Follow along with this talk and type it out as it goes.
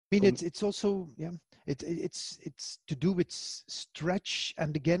mean, it's also, yeah, it's to do with stretch,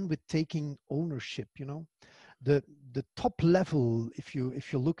 and again with taking ownership. You know, the top level, if you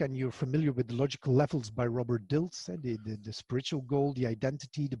look and you're familiar with the logical levels by Robert Dilts, the spiritual goal, the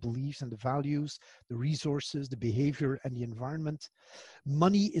identity, the beliefs and the values, the resources, the behavior and the environment.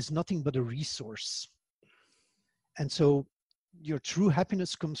 Money is nothing but a resource, and so your true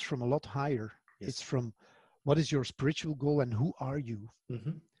happiness comes from a lot higher. Yes. It's from what is your spiritual goal and who are you.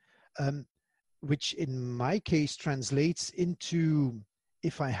 Which in my case translates into,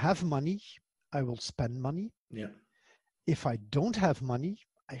 if I have money, I will spend money. Yeah. If I don't have money,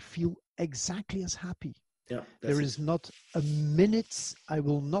 I feel exactly as happy. Yeah. There is not a minute I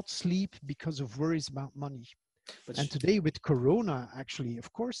will not sleep because of worries about money. And today with Corona, actually,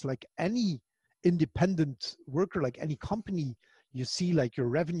 of course, like any independent worker, like any company, you see like your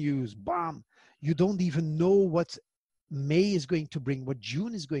revenues, bam, you don't even know what May is going to bring, what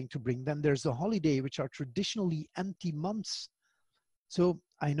June is going to bring. Then there's the holiday, which are traditionally empty months. So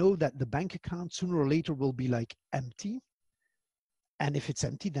I know that the bank account sooner or later will be like empty. And if it's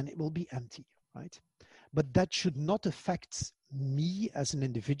empty, then it will be empty, right? But that should not affect me as an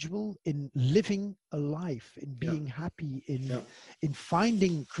individual in living a life, in being happy, in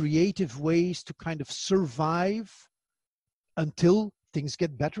finding creative ways to kind of survive until things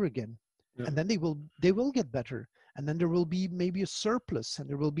get better again. Yeah. And then they will get better. And then there will be maybe a surplus and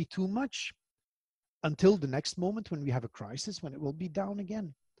there will be too much until the next moment when we have a crisis, when it will be down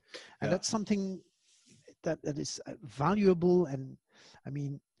again. And that's something that is valuable. And I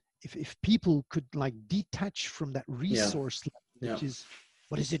mean, if people could like detach from that resource, which is,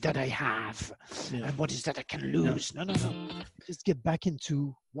 what is it that I have? And what is that I can lose? No. Just get back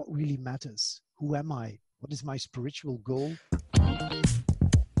into what really matters. Who am I? What is my spiritual goal?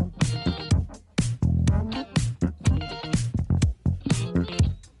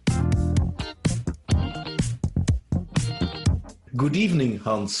 Good evening,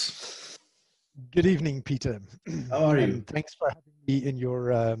 Hans. Good evening, Peter. How are you? And thanks for having me in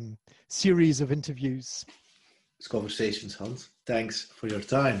your series of interviews. It's conversations, Hans. Thanks for your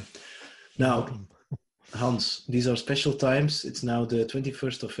time. Now, Hans, these are special times. It's now the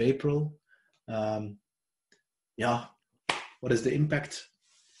 21st of April. What is the impact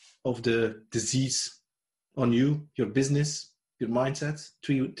of the disease on you, your business, your mindset?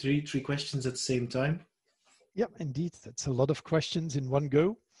 Three questions at the same time. Yeah, indeed. That's a lot of questions in one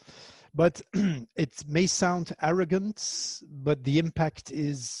go. But it may sound arrogant, but the impact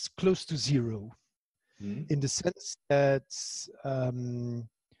is close to zero. In the sense that I'm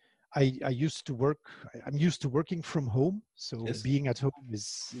used to working from home. So being at home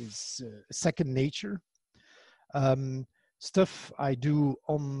is second nature. Stuff I do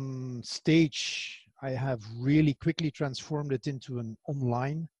on stage, I have really quickly transformed it into an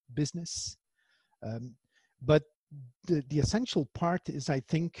online business. But the essential part is, I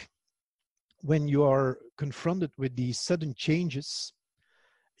think, when you are confronted with these sudden changes,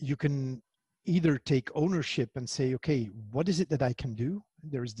 you can either take ownership and say, okay, what is it that I can do?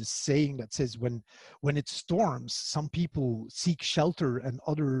 There's this saying that says when it storms, some people seek shelter and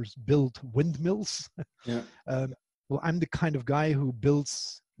others build windmills. Yeah. Well, I'm the kind of guy who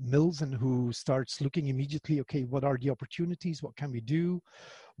builds mills and who starts looking immediately, okay, what are the opportunities? What can we do?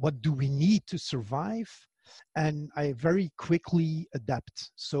 What do we need to survive? And I very quickly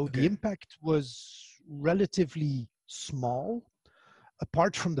adapt. So the impact was relatively small,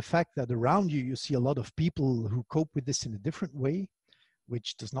 apart from the fact that around you see a lot of people who cope with this in a different way,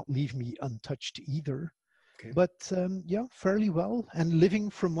 which does not leave me untouched either. But fairly well, and living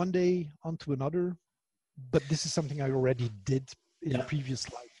from one day onto another. But this is something I already did in a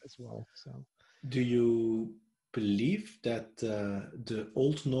previous life as well. So, do you believe that the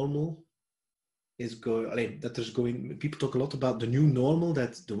old normal is going? People talk a lot about the new normal,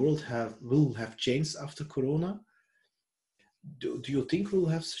 that the world will have changed after Corona. Do you think we'll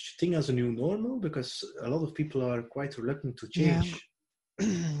have such a thing as a new normal? Because a lot of people are quite reluctant to change.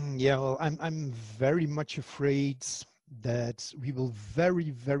 Yeah, well, I'm very much afraid that we will very,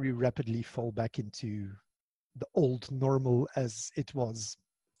 very rapidly fall back into the old normal as it was.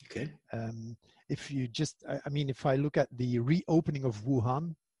 Okay. If I look at the reopening of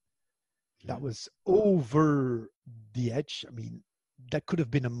Wuhan, that was over the edge. I mean, that could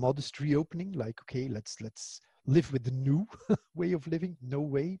have been a modest reopening, like, okay, let's live with the new way of living. No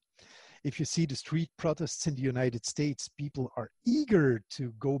way. If you see the street protests in the United States, people are eager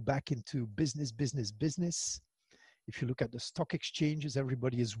to go back into business. If you look at the stock exchanges,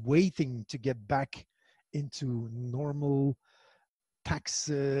 everybody is waiting to get back into normal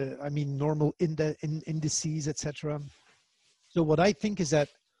normal indices, etc. So what I think is that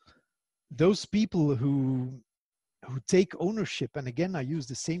those people who take ownership, and again, I use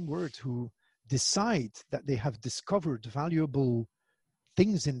the same word, who decide that they have discovered valuable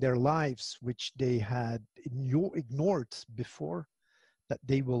things in their lives which they had ignored before, that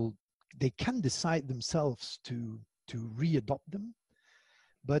they can decide themselves to readopt them.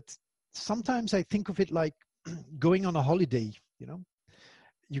 But sometimes I think of it like going on a holiday.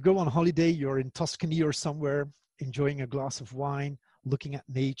 You go on holiday, you're in Tuscany or somewhere, enjoying a glass of wine, looking at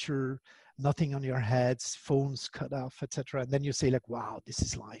nature, nothing on your heads, phones cut off, etc. And then you say like, wow, this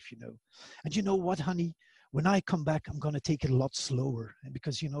is life, And you know what, honey? When I come back, I'm going to take it a lot slower. And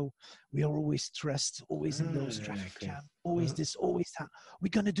because, we are always stressed, always in those traffic jams, always this, always that. We're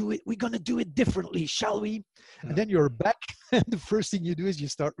going to do it. We're going to do it differently, shall we? And then you're back. And the first thing you do is you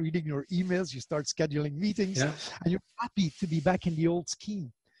start reading your emails, you start scheduling meetings, and you're happy to be back in the old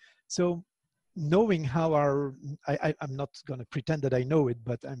scheme. So knowing how I'm not going to pretend that I know it,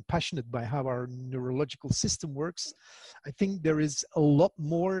 but I'm passionate by how our neurological system works. I think there is a lot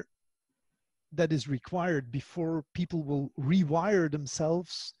more that is required before people will rewire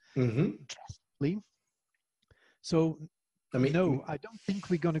themselves drastically. So, no, I don't think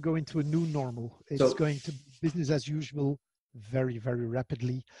we're going to go into a new normal. It's going to be business as usual very, very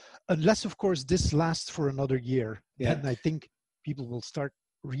rapidly. Unless, of course, this lasts for another year. Yeah. Then I think people will start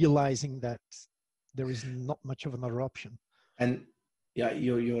realizing that there is not much of another option. And yeah,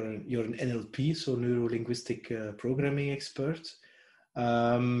 you're an NLP, so neuro-linguistic programming expert.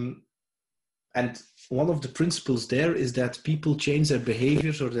 And one of the principles there is that people change their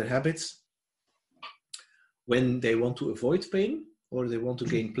behaviors or their habits when they want to avoid pain or they want to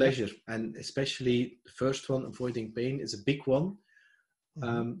gain pleasure. And especially the first one, avoiding pain, is a big one.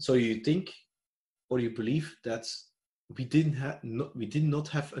 So you think or you believe that we did not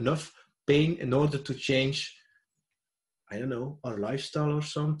have enough pain in order to change, I don't know, our lifestyle or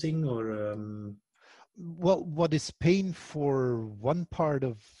something, or well, what is pain for one part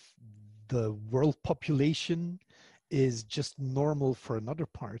of the world population is just normal for another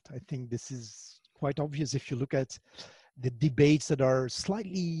part. I think this is quite obvious if you look at the debates that are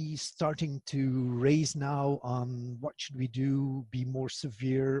slightly starting to raise now on what should we do, be more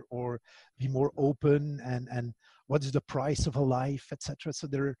severe or be more open, and what is the price of a life, etc. So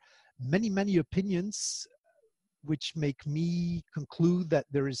there are many, many opinions which make me conclude that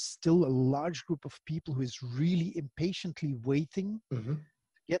there is still a large group of people who is really impatiently waiting to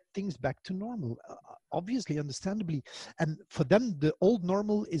get things back to normal, obviously, understandably. And for them, the old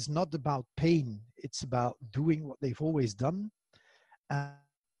normal is not about pain. It's about doing what they've always done.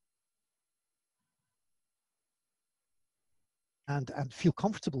 And feel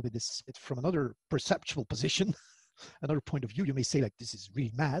comfortable with this. From another perceptual position, another point of view, you may say like, this is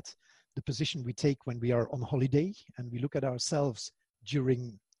really mad. The position we take when we are on holiday and we look at ourselves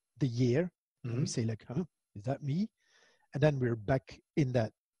during the year, and we say like, huh, is that me? And then we're back in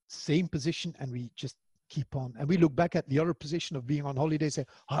that same position and we just keep on. And we look back at the other position of being on holiday and say,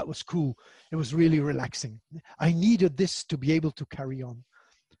 oh, it was cool. It was really relaxing. I needed this to be able to carry on.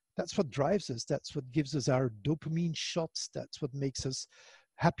 That's what drives us. That's what gives us our dopamine shots. That's what makes us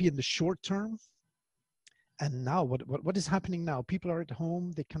happy in the short term. And now what is happening now? People are at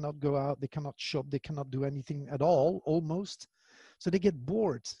home. They cannot go out. They cannot shop. They cannot do anything at all, almost. So they get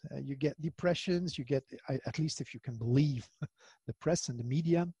bored. You get depressions. You get, at least if you can believe the press and the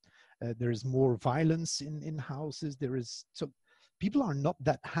media, there is more violence in houses. So people are not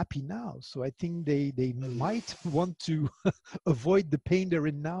that happy now. So I think they might want to avoid the pain they're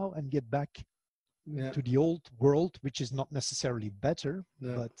in now and get back to the old world, which is not necessarily better,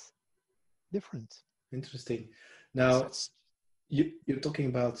 but different. Interesting. Now, you're talking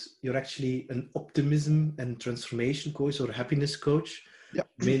about, you're actually an optimism and transformation coach or a happiness coach. Yeah.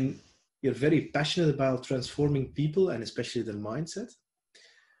 I mean, you're very passionate about transforming people and especially their mindset.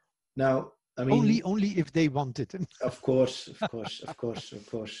 Now, I mean, only if they want it. Of course.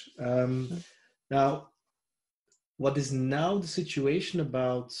 Now, what is now the situation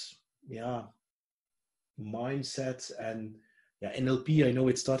about, mindset and NLP? I know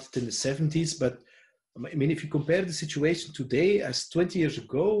it started in the 70s, but I mean, if you compare the situation today as 20 years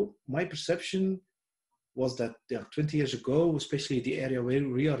ago, my perception was that 20 years ago, especially the area where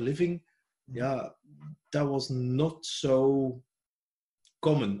we are living, that was not so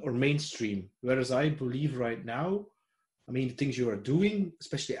common or mainstream. Whereas I believe right now, I mean, the things you are doing,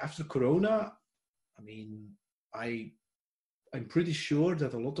 especially after Corona, I mean, I'm pretty sure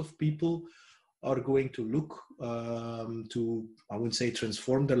that a lot of people are going to look to, I wouldn't say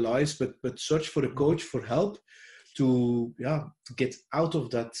transform their lives, but search for a coach for help to get out of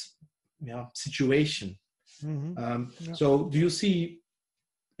that situation. So do you see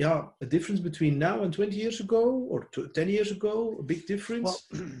yeah, a difference between now and 20 years ago or 10 years ago? A big difference?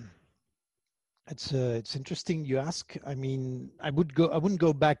 Well, it's interesting you ask. I mean, I wouldn't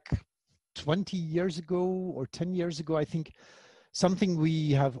go back 20 years ago or 10 years ago. I think something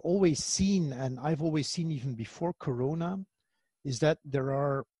we have always seen, and I've always seen even before Corona, is that there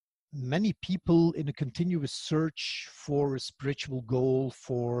are many people in a continuous search for a spiritual goal,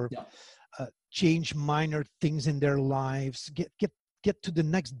 for change minor things in their lives, get to the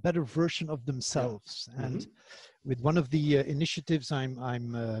next better version of themselves. Yeah. And with one of the initiatives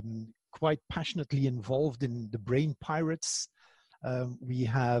I'm quite passionately involved in, the Brain Pirates, we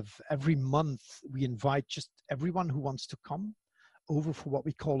have every month, we invite just everyone who wants to come over for what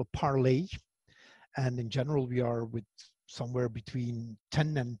we call a parlay. And in general, we are with somewhere between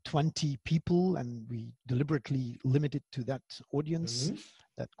 10 and 20 people, and we deliberately limit it to that audience,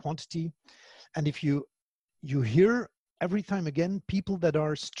 that quantity. And if you hear every time again, people that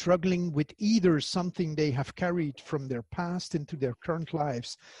are struggling with either something they have carried from their past into their current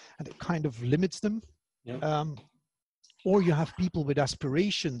lives, and it kind of limits them. Or you have people with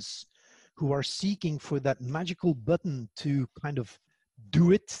aspirations who are seeking for that magical button to kind of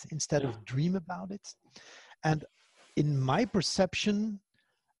do it instead of dream about it. And in my perception,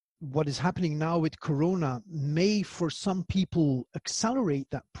 what is happening now with Corona may for some people accelerate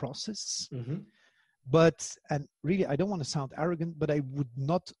that process. But, and really, I don't want to sound arrogant, but I would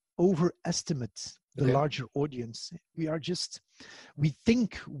not overestimate the larger audience. We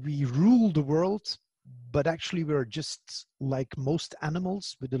think we rule the world, but actually we're just like most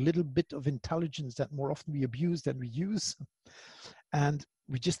animals with a little bit of intelligence that more often we abuse than we use. And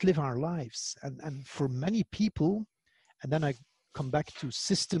we just live our lives. And for many people, and then I come back to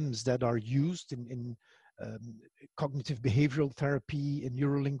systems that are used in cognitive behavioral therapy, in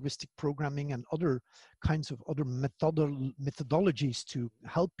neurolinguistic programming, and other kinds of other methodologies to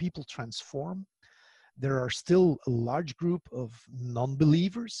help people transform. There are still a large group of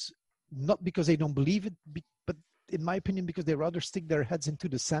non-believers, not because they don't believe it, but in my opinion, because they rather stick their heads into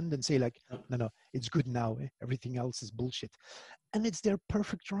the sand and say like, no, it's good now. Everything else is bullshit. And it's their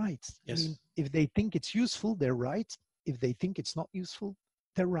perfect right. I mean, if they think it's useful, they're right. If they think it's not useful,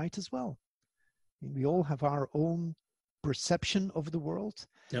 they're right as well. I mean, we all have our own perception of the world.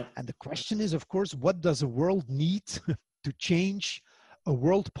 And the question is, of course, what does a world need to change a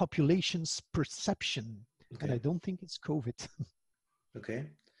world population's perception? And I don't think it's COVID.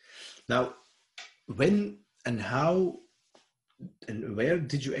 Now, when and how and where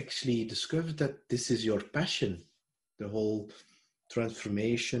did you actually discover that this is your passion? The whole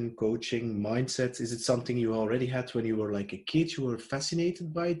transformation, coaching, mindset. Is it something you already had when you were like a kid? You were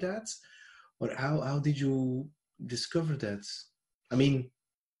fascinated by that? Or how did you discover that? I mean,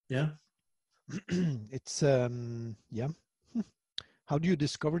 it's how do you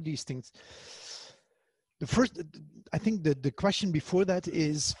discover these things? The first, I think the question before that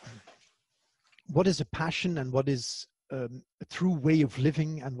is, what is a passion and what is a true way of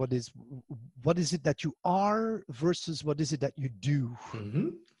living, and what is it that you are versus what is it that you do?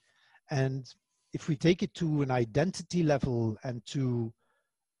 And if we take it to an identity level and to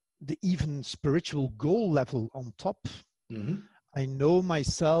the even spiritual goal level on top, I know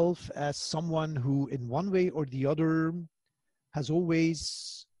myself as someone who in one way or the other has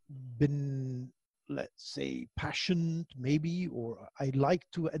always been, let's say, passionate maybe, or I like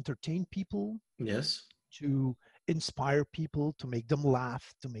to entertain people. To inspire people, to make them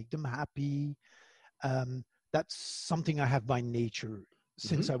laugh, to make them happy. That's something I have by nature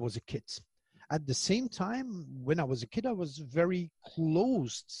since I was a kid. At the same time, when I was a kid, I was very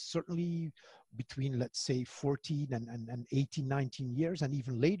closed, certainly between, let's say, 14 and 18, 19 years. And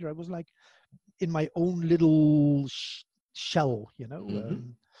even later, I was like in my own little shell, you know.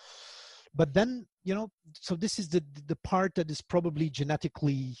 But then, you know, so this is the part that is probably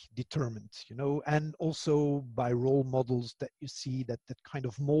genetically determined, you know, and also by role models that you see that kind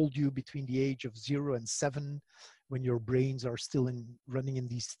of mold you between the age of 0 and 7, when your brains are still running in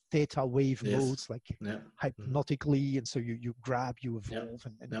these theta wave modes, like hypnotically. And so you grab, you evolve,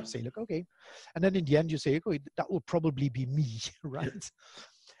 and you say, look, okay. And then in the end, you say, okay, that will probably be me, right?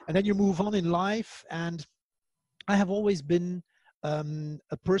 And then you move on in life. And I have always been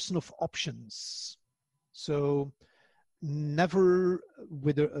a person of options. So never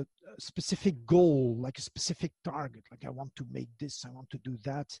with a specific goal, like a specific target, like I want to make this, I want to do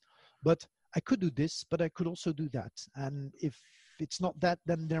that. But I could do this, but I could also do that. And if it's not that,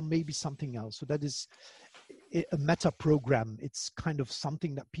 then there may be something else. So that is a meta program. It's kind of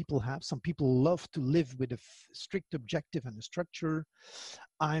something that people have. Some people love to live with a strict objective and a structure.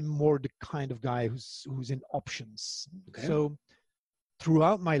 I'm more the kind of guy who's in options. So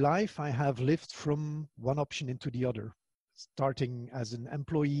throughout my life, I have lived from one option into the other, starting as an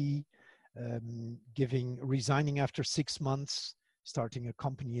employee, resigning after 6 months, starting a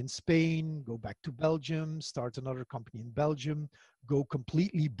company in Spain, go back to Belgium, start another company in Belgium, go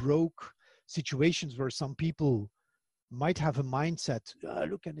completely broke. Situations where some people might have a mindset,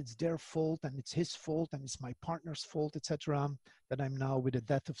 look, and it's their fault, and it's his fault, and it's my partner's fault, etc. That I'm now with a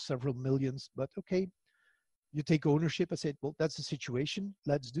debt of several millions. But okay, you take ownership. I said, well, that's the situation.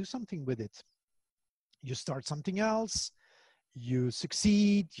 Let's do something with it. You start something else, you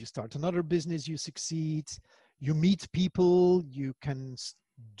succeed, you start another business, you succeed, you meet people, you can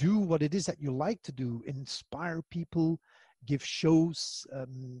do what it is that you like to do, inspire people, give shows,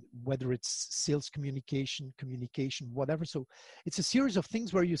 whether it's sales communication, whatever. So it's a series of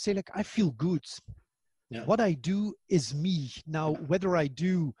things where you say, like, I feel good. Yeah. What I do is me. Now, whether I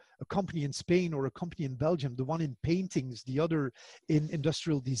do a company in Spain or a company in Belgium, the one in paintings, the other in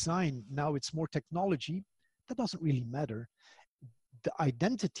industrial design, now it's more technology, that doesn't really matter. The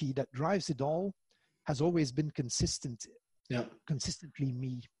identity that drives it all has always been consistent, consistently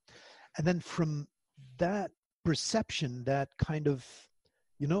me. And then from that perception, that kind of,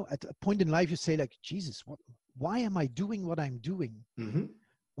 you know, at a point in life, you say, like, Jesus, why am I doing what I'm doing? Mm-hmm.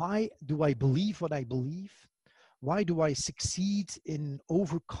 Why do I believe what I believe? Why do I succeed in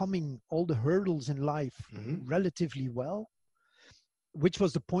overcoming all the hurdles in life relatively well? Which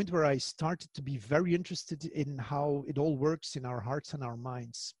was the point where I started to be very interested in how it all works in our hearts and our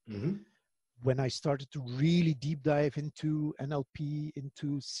minds. Mm-hmm. When I started to really deep dive into NLP,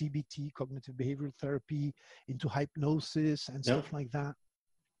 into CBT, cognitive behavioral therapy, into hypnosis and stuff like that,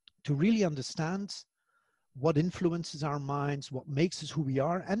 to really understand what influences our minds, what makes us who we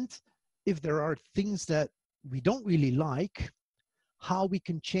are, and if there are things that we don't really like, how we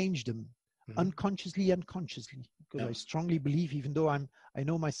can change them unconsciously and consciously. Because I strongly believe, even though I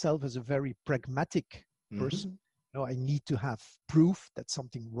know myself as a very pragmatic person, you know, I need to have proof that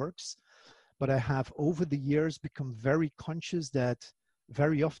something works. But I have over the years become very conscious that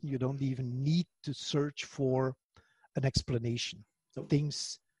very often you don't even need to search for an explanation.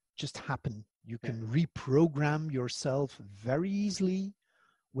 Things just happen. You can reprogram yourself very easily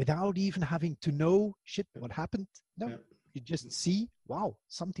without even having to know, shit, what happened? No, you just see, wow,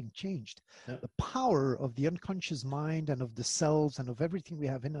 something changed. The power of the unconscious mind and of the cells and of everything we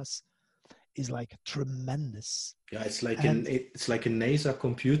have in us is like tremendous. Yeah, it's like a NASA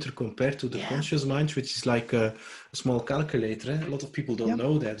computer compared to the conscious mind, which is like a small calculator. Eh? A lot of people don't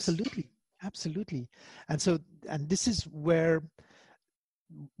know that. Absolutely. And this is where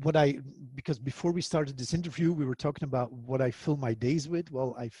because before we started this interview, we were talking about what I fill my days with.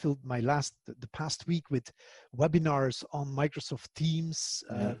 Well, I filled the past week with webinars on Microsoft Teams.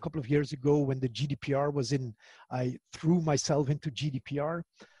 A couple of years ago, when the GDPR was in, I threw myself into GDPR.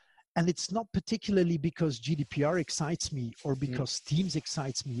 And it's not particularly because GDPR excites me, or because Teams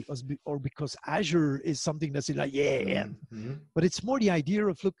excites me, or because Azure is something that's like, but it's more the idea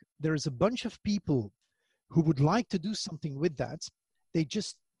of, look, there's a bunch of people who would like to do something with that. They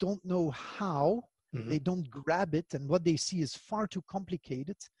just don't know how. They don't grab it, and what they see is far too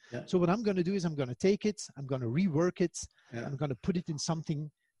complicated. So what I'm going to do is I'm going to take it, I'm going to rework it, I'm going to put it in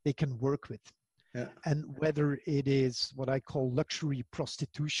something they can work with. And whether it is what I call luxury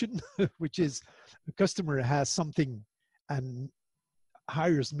prostitution, which is the customer has something and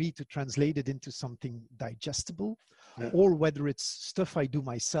hires me to translate it into something digestible, or whether it's stuff I do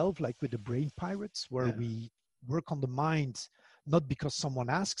myself, like with the Brain Pirates, where we work on the mind, not because someone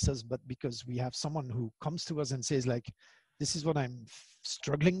asks us, but because we have someone who comes to us and says, like, this is what I'm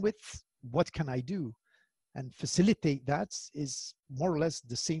struggling with, what can I do? And facilitate that is more or less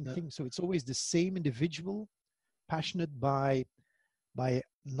the same thing. So it's always the same individual, passionate by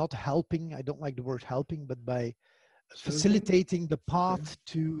not helping. I don't like the word helping, but by facilitating the path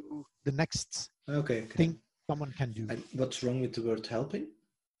to the next thing someone can do. And what's wrong with the word helping?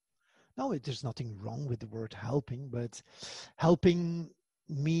 No, there's nothing wrong with the word helping, but helping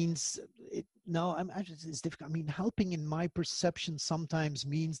means it. No, it's difficult. I mean, helping in my perception sometimes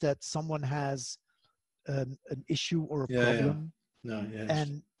means that someone has an issue or a problem,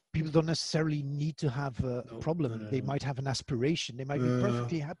 and people don't necessarily need to have a problem. They might have an aspiration. They might be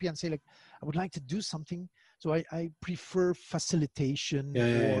perfectly happy and say, like, I would like to do something. So I prefer facilitation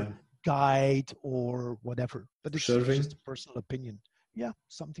or guide or whatever. But it's just a personal opinion. Yeah,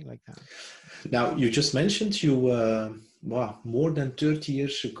 something like that. Now, you just mentioned you, more than 30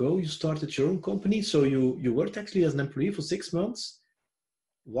 years ago, you started your own company. So you worked actually as an employee for 6 months.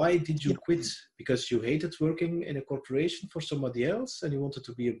 Why did you quit? Because you hated working in a corporation for somebody else and you wanted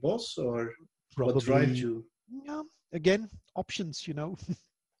to be a boss, or probably, what drives you? Yeah, again, options, you know.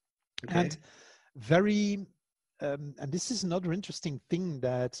 Okay. And very, and this is another interesting thing,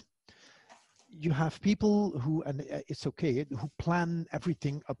 that you have people who, and it's okay, who plan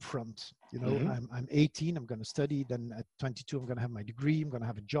everything up front. You know, I'm 18, I'm going to study. Then at 22, I'm going to have my degree. I'm going to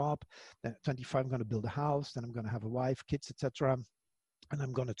have a job. Then at 25, I'm going to build a house. Then I'm going to have a wife, kids, etc. And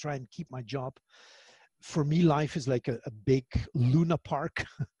I'm going to try and keep my job. For me, life is like a big Luna Park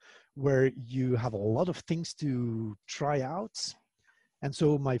where you have a lot of things to try out. And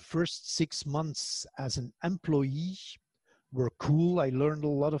so my first 6 months as an employee were cool. I learned a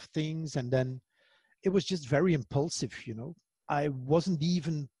lot of things. And then it was just very impulsive, you know. I wasn't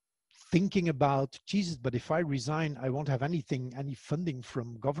even thinking about, Jesus, but if I resign, I won't have anything, any funding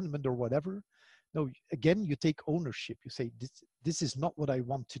from government or whatever. No, again, you take ownership. You say, this is not what I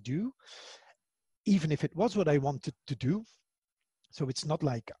want to do, even if it was what I wanted to do. So it's not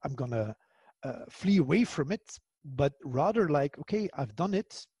like I'm going to flee away from it, but rather like, okay, I've done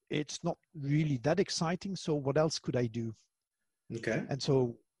it. It's not really that exciting. So what else could I do? Okay. And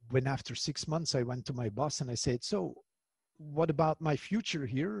so when after 6 months, I went to my boss and I said, so what about my future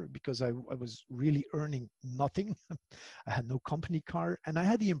here? Because I was really earning nothing. I had no company car. And I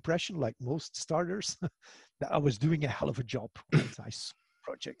had the impression, like most starters, that I was doing a hell of a job. Right? I saw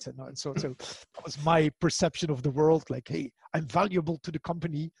projects and so on. So that was my perception of the world. Like, hey, I'm valuable to the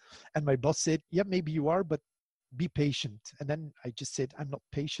company. And my boss said, yeah, maybe you are, but be patient. And then I just said, I'm not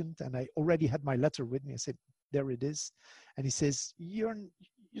patient. And I already had my letter with me. I said, there it is. And he says, you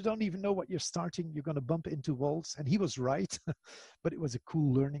don't even know what you're starting. You're going to bump into walls. And he was right, but it was a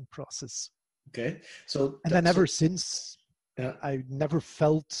cool learning process. Okay. So, and then ever since, I never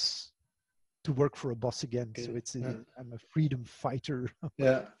felt to work for a boss again. Okay. So I'm a freedom fighter.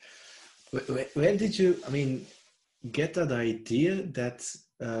 Yeah. Where did you, I mean, get that idea that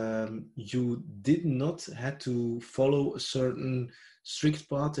you did not have to follow a certain strict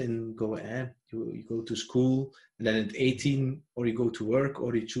path and go, you go to school and then at 18, or you go to work,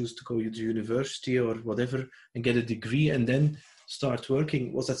 or you choose to go to university or whatever and get a degree and then start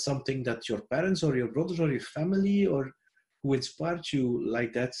working? Was that something that your parents or your brothers or your family, or who inspired you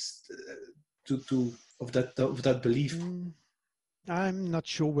like that, of that belief? I'm not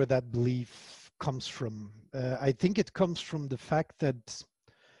sure where that belief comes from. I think it comes from the fact that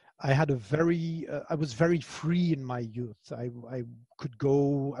I had I was very free in my youth. I could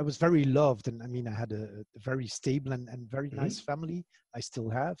go, I was very loved. And I mean, I had a very stable and very nice family. I still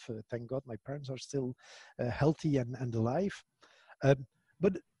have, thank God, my parents are still healthy and alive.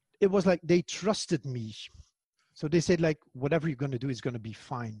 But it was like they trusted me. So they said, like, whatever you're going to do is going to be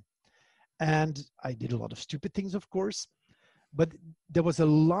fine. And I did a lot of stupid things, of course, but there was a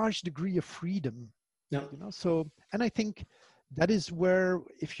large degree of freedom. Yeah. You know, so, and I think that is where,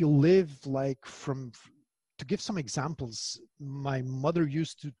 if you live like to give some examples, my mother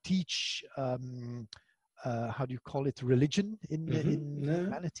used to teach, how do you call it, religion in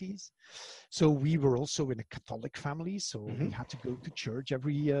humanities. So we were also in a Catholic family, so we had to go to church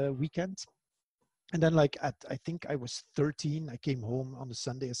every weekend. And then like I think I was 13, I came home on a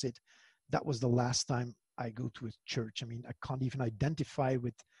Sunday. I said, that was the last time I go to a church. I mean, I can't even identify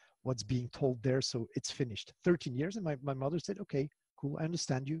with what's being told there. So it's finished. 13 years. And my mother said, okay, cool. I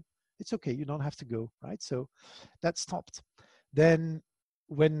understand you. It's okay. You don't have to go. Right. So that stopped. Then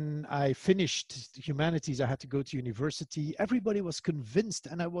when I finished humanities, I had to go to university. Everybody was convinced.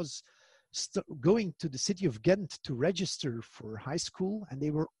 And I was going to the city of Ghent to register for high school. And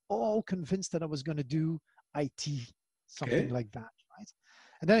they were all convinced that I was going to do IT, something like that. Right.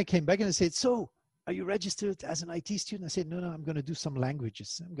 And then I came back and I said, so are you registered as an IT student? I said, no, I'm going to do some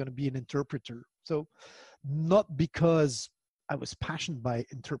languages. I'm going to be an interpreter. So not because I was passionate by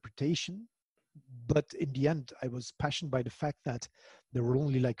interpretation, but in the end, I was passionate by the fact that there were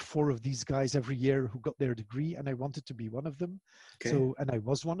only like 4 of these guys every year who got their degree, and I wanted to be one of them. So, and I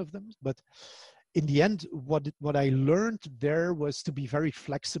was one of them. But in the end, what I learned there was to be very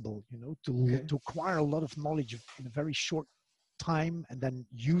flexible, you know, to acquire a lot of knowledge in a very short time, and then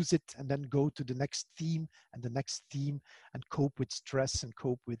use it, and then go to the next theme and the next theme, and cope with stress and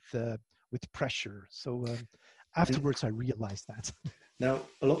cope with pressure. So afterwards, I realized that. Now,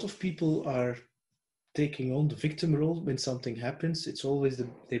 a lot of people are taking on the victim role when something happens. It's always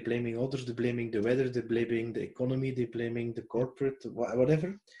they're blaming others, they're blaming the weather, they're blaming the economy, they're blaming the corporate,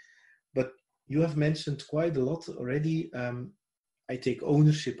 whatever. But you have mentioned quite a lot already. I take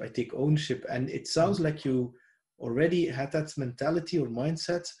ownership. And it sounds like you already had that mentality or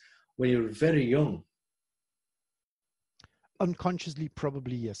mindset when you're very young. Unconsciously,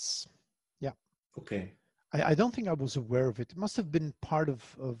 probably, yes. Yeah. Okay. I don't think I was aware of it. It must have been part of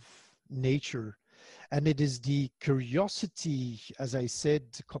nature. And it is the curiosity, as I said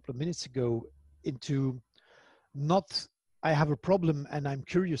a couple of minutes ago, into not, I have a problem and I'm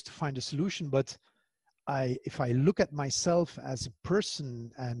curious to find a solution, but if I look at myself as a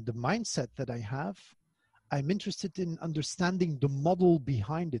person and the mindset that I have, I'm interested in understanding the model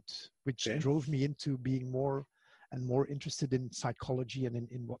behind it, which drove me into being more and more interested in psychology and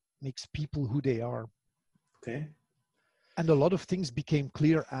in what makes people who they are. Okay. And a lot of things became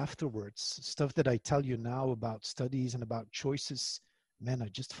clear afterwards. Stuff that I tell you now about studies and about choices, man, I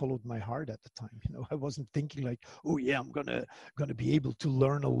just followed my heart at the time. You know, I wasn't thinking like, oh yeah, I'm gonna be able to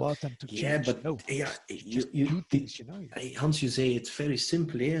learn a lot and to change. But no, yeah, just do things, you know. Hans, you say it's very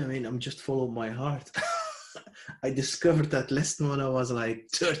simple. Yeah, I mean, I'm just following my heart. I discovered that lesson when I was like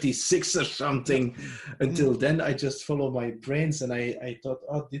 36 or something. Until then, I just follow my brains, and I thought,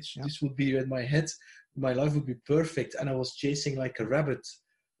 oh, this would be in my head. My life would be perfect, and I was chasing like a rabbit,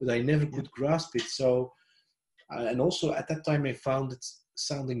 but I never could grasp it. So, and also at that time, I found it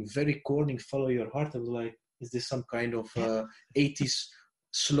sounding very corny. Follow your heart. I was like, is this some kind of 80s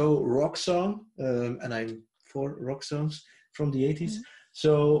slow rock song? And I'm for rock songs from the 80s.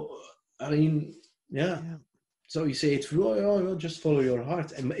 So, I mean, yeah. So you say it's true, oh, just follow your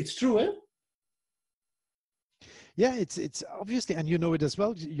heart. And it's true, eh? Yeah, it's obviously, and you know it as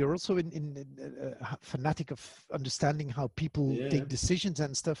well. You're also in a fanatic of understanding how people take decisions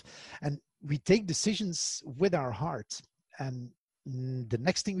and stuff. And we take decisions with our heart. And the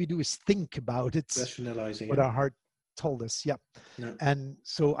next thing we do is think about it. Rationalizing what our heart told us. Yeah. No. And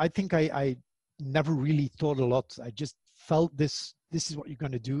so I think I never really thought a lot. I just felt this is what you're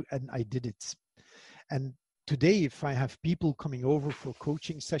going to do. And I did it. And today, if I have people coming over for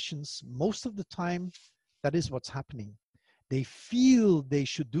coaching sessions, most of the time, that is what's happening. They feel they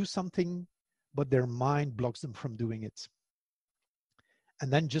should do something, but their mind blocks them from doing it.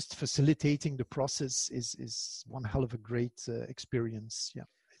 And then just facilitating the process is one hell of a great experience. Yeah,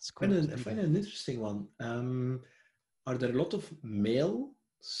 it's cool. I find an interesting one. Are there a lot of males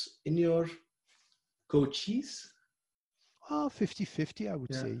in your coaches? 50-50, I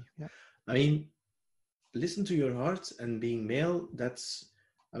would say. Yeah. I mean, listen to your heart, and being male, that's,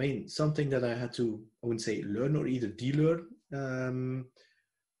 I mean, something that I had to, I wouldn't say learn or either de-learn.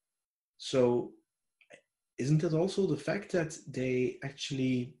 So isn't it also the fact that they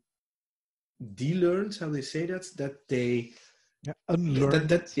actually de-learned, how they say that they unlearned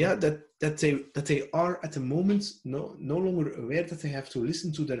that they are at the moment no longer aware that they have to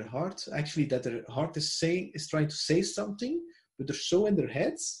listen to their heart, actually, that their heart is trying to say something, but they're so in their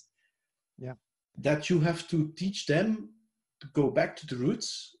heads that you have to teach them to go back to the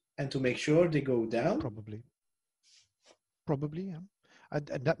roots and to make sure they go down. Probably, yeah.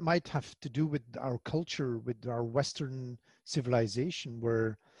 And that might have to do with our culture, with our Western civilization,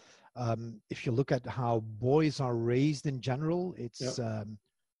 where if you look at how boys are raised in general, it's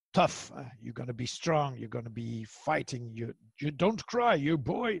tough. You're going to be strong. You're going to be fighting. You don't cry, you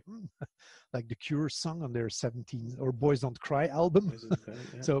boy. Like the Cure song on their 17 or Boys Don't Cry album.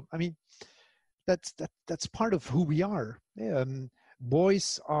 So, I mean, that's part of who we are.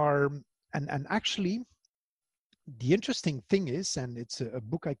 Boys are, and actually, the interesting thing is, and it's a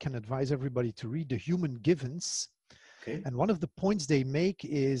book I can advise everybody to read, The Human Givens. Okay. And one of the points they make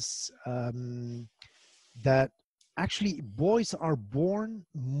is that actually boys are born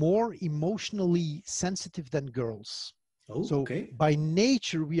more emotionally sensitive than girls. Oh, so by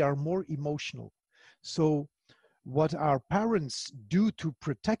nature, we are more emotional. So what our parents do to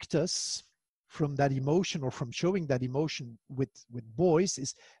protect us from that emotion or from showing that emotion with boys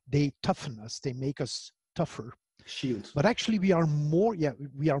is they toughen us. They make us tougher. Shield. But actually we are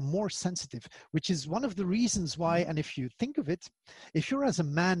more sensitive, which is one of the reasons why, and if you think of it, if you're as a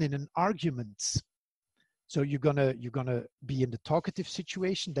man in an argument, so you're gonna be in the talkative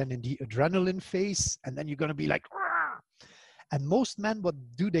situation, then in the adrenaline phase, and then you're gonna be like, Rah! And most men, what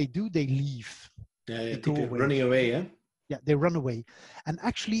do? They leave. They go away. Running away, yeah? Yeah, they run away. And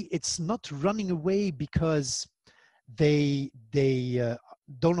actually it's not running away because they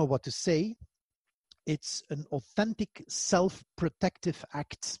don't know what to say. It's an authentic self-protective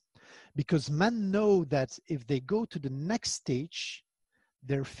act, because men know that if they go to the next stage,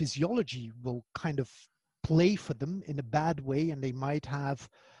 their physiology will kind of play for them in a bad way, and they might have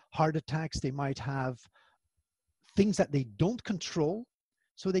heart attacks, they might have things that they don't control,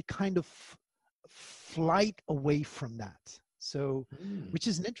 so they kind of flight away from that. So, which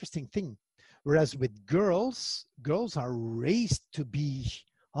is an interesting thing. Whereas with girls are raised to be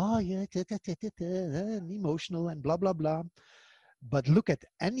emotional and blah, blah, blah. But look at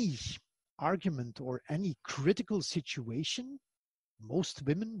any argument or any critical situation, most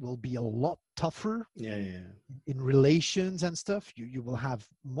women will be a lot tougher Yeah. in relations and stuff. You will have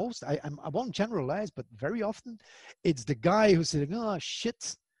I won't generalize, but very often it's the guy who's saying, oh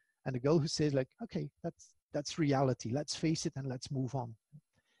shit, and the girl who says like, okay, that's reality. Let's face it and let's move on.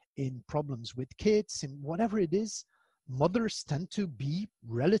 In problems with kids, in whatever it is, mothers tend to be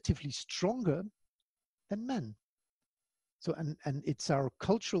relatively stronger than men. So, and it's our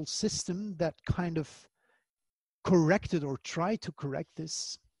cultural system that kind of corrected or tried to correct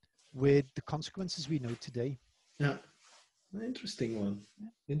this with the consequences we know today. Yeah, interesting one.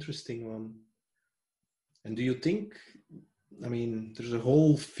 And do you think, I mean, there's a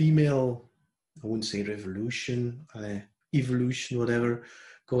whole female, I wouldn't say revolution, evolution, whatever,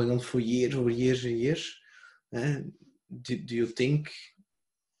 going on for years over years and years. Do you think,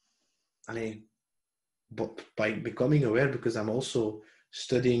 but by becoming aware, because I'm also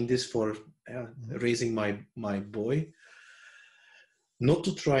studying this for raising my boy, not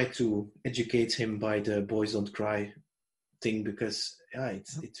to try to educate him by the boys don't cry thing, because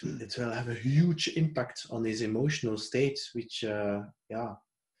it will have a huge impact on his emotional state, which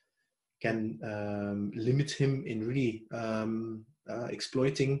can limit him in really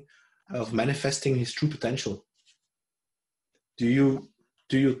exploiting of manifesting his true potential. Do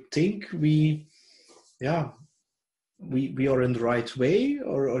you think we are in the right way,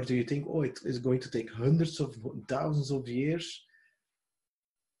 or do you think it is going to take hundreds of thousands of years?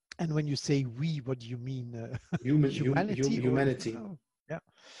 And when you say we, what do you mean? Humanity. Humanity. Yeah,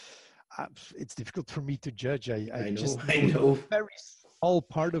 it's difficult for me to judge. I know. A very small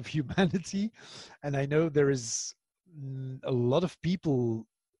part of humanity, and I know there is a lot of people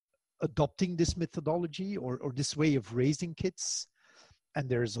adopting this methodology or this way of raising kids. And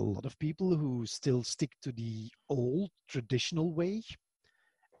there's a lot of people who still stick to the old traditional way.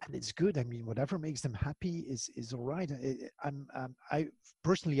 And it's good. I mean, whatever makes them happy is all right. I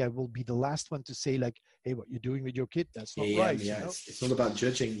personally, I will be the last one to say like, hey, what you're doing with your kid, that's not right. Yeah, you know? It's not about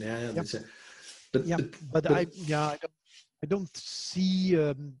judging. But I don't see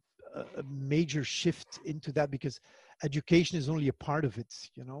a major shift into that, because education is only a part of it,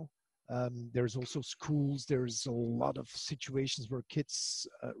 you know. There's also schools. There's a lot of situations where kids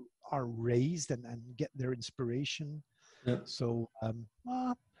are raised and get their inspiration. Yeah. So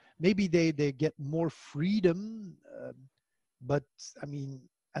maybe they get more freedom. But I mean,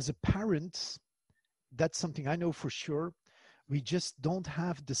 as a parent, that's something I know for sure. We just don't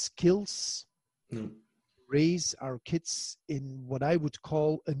have the skills to raise our kids in what I would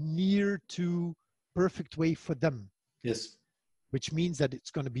call a near to perfect way for them. Yes. Which means that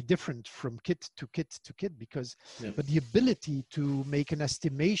it's going to be different from kid to kid to kid, because but the ability to make an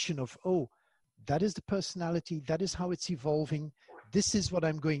estimation of, oh, that is the personality, that is how it's evolving, this is what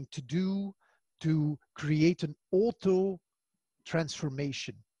I'm going to do to create an auto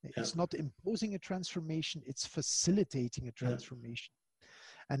transformation. It's not imposing a transformation, it's facilitating a transformation.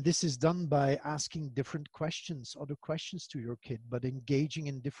 And this is done by asking different questions, other questions to your kid, but engaging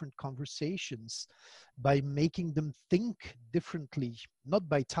in different conversations, by making them think differently, not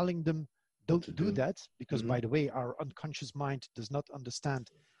by telling them, don't do that, because by the way, our unconscious mind does not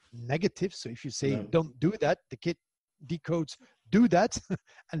understand negative. So if you say, don't do that, the kid decodes, do that,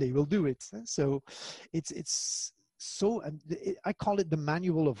 and they will do it. So it's so, and I call it the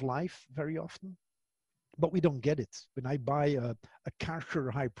manual of life very often. But we don't get it. When I buy a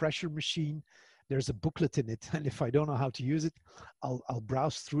Karcher high pressure machine, there's a booklet in it. And if I don't know how to use it, I'll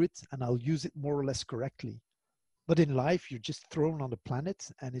browse through it and I'll use it more or less correctly. But in life, you're just thrown on the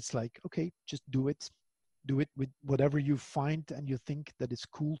planet and it's like, okay, just do it. Do it with whatever you find and you think that is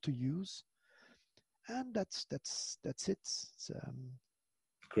cool to use. And that's it.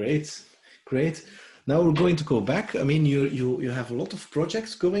 Great. Now we're going to go back. I mean, you have a lot of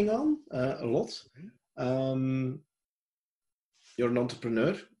projects going on, a lot. You're an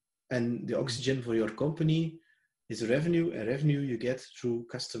entrepreneur, and the oxygen for your company is a revenue you get through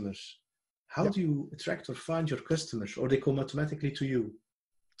customers. How do you attract or find your customers, or they come automatically to you?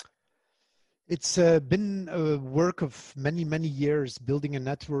 It's been a work of many, many years, building a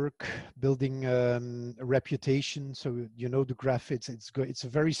network, building a reputation. So, you know, the graph, it's a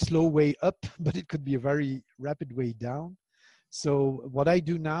very slow way up, but it could be a very rapid way down. So what I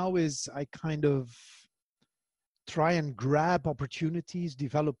do now is I kind of try and grab opportunities,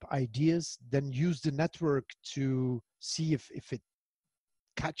 develop ideas, then use the network to see if it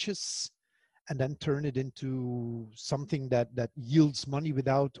catches, and then turn it into something that yields money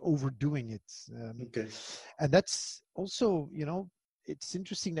without overdoing it. Okay. And that's also, you know, it's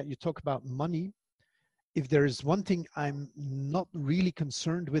interesting that you talk about money. if there is one thing I'm not really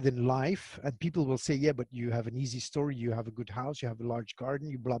concerned with in life, and people will say, yeah, but you have an easy story, you have a good house, you have a large garden,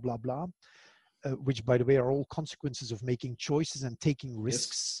 you blah, blah, blah, which, by the way, are all consequences of making choices and taking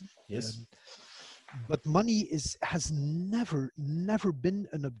risks. Yes. But money has never been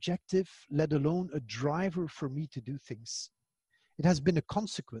an objective, let alone a driver for me to do things. It has been a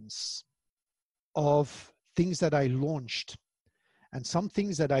consequence of things that I launched. And some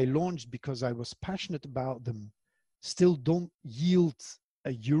things that I launched because I was passionate about them still don't yield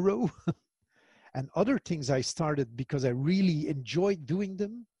 €1. And other things I started because I really enjoyed doing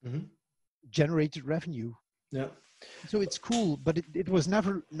them, generated revenue. Yeah. So it's cool, but it was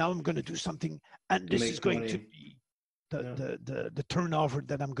never, now I'm going to do something and this is going to be the turnover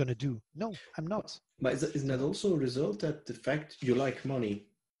that I'm going to do. No, I'm not. But isn't that also a result that the fact you like money?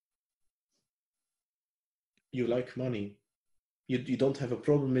 You like money. You don't have a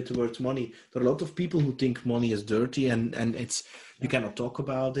problem with the word money. There are a lot of people who think money is dirty and it's you cannot talk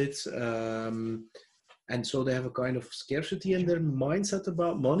about it. And so they have a kind of scarcity in their mindset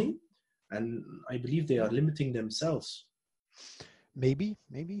about money. And I believe they are limiting themselves. Maybe.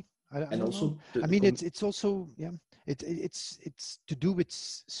 I don't know. I mean, it's also, it's to do with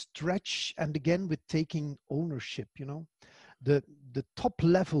stretch and again with taking ownership, you know. The top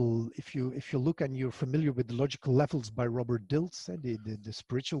level, if you look and you're familiar with the logical levels by Robert Dilts, the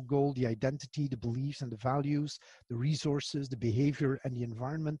spiritual goal, the identity, the beliefs and the values, the resources, the behavior and the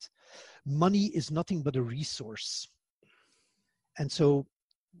environment, money is nothing but a resource. And so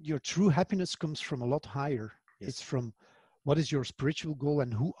your true happiness comes from a lot higher. Yes. It's from what is your spiritual goal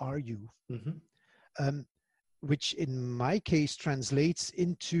and who are you? Which in my case translates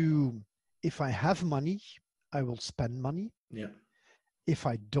into, if I have money, I will spend money. Yeah. If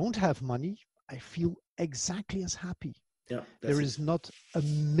I don't have money, I feel exactly as happy. Yeah. There is not a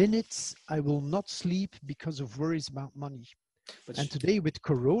minute I will not sleep because of worries about money. And today with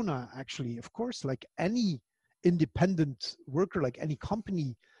Corona, actually, of course, like any independent worker, like any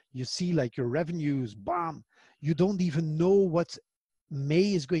company, you see like your revenues, bam, you don't even know what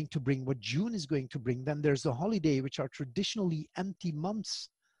May is going to bring, what June is going to bring. Then there's the holiday, which are traditionally empty months.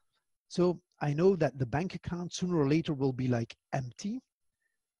 So I know that the bank account sooner or later will be like empty.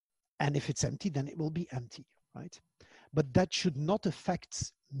 And if it's empty, then it will be empty, right? But that should not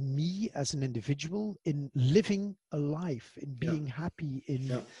affect me as an individual in living a life, in being happy,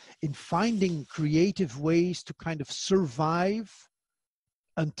 in finding creative ways to kind of survive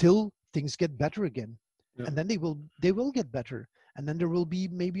until things get better again. Yeah. And then they will get better. And then there will be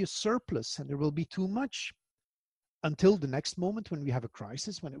maybe a surplus and there will be too much until the next moment when we have a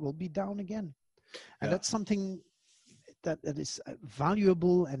crisis, when it will be down again. And that's something that is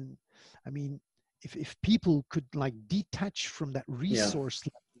valuable. And I mean, if people could like detach from that resource,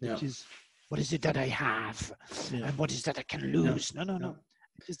 which is, what is it that I have? And what is that I can lose? No.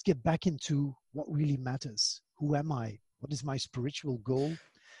 Just get back into what really matters. Who am I? What is my spiritual goal?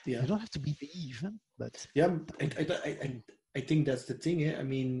 You don't have to be even, but I think that's the thing. I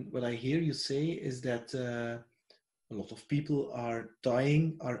mean, what I hear you say is that a lot of people are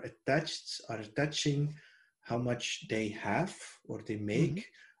attaching how much they have or they make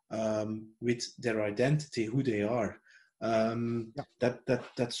with their identity, who they are.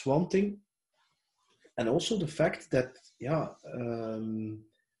 That's one thing. And also the fact that,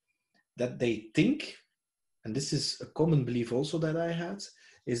 that they think, and this is a common belief also that I had,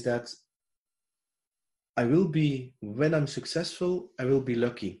 is that when I'm successful, I will be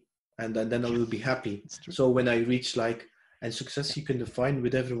lucky. And then I will be happy. So when I reach and success you can define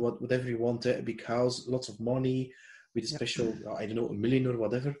whatever you want, a big house, lots of money, with a special, I don't know, $1 million or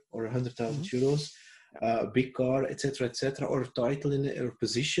whatever, or 100,000 euros, a big car, etc., or a title in a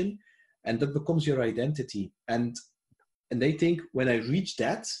position, and that becomes your identity. And they think, when I reach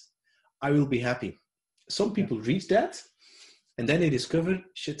that, I will be happy. Some people reach that, and then they discover,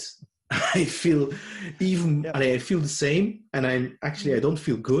 shit, I feel I feel the same, and I don't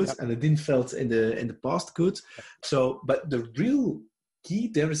feel good, and I didn't felt in the past good. So, but the real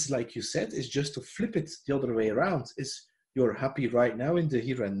key there is, like you said, is just to flip it the other way around. Is you're happy right now in the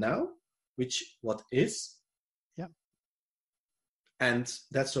here and now, what is, and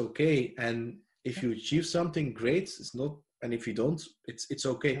that's okay. And if you achieve something, great. It's not, and if you don't, it's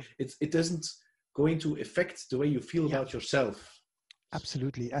okay. It doesn't going to affect the way you feel about yourself.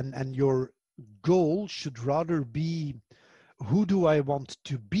 Absolutely. And your goal should rather be, who do I want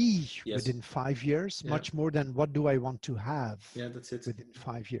to be within 5 years, much more than what do I want to have that's it. within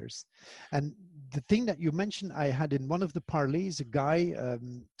 5 years. And the thing that you mentioned, I had in one of the parlays, a guy,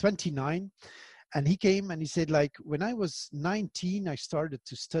 29, And he came and he said, like, when I was 19, I started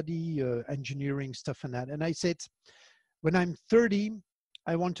to study engineering stuff and that. And I said, when I'm 30,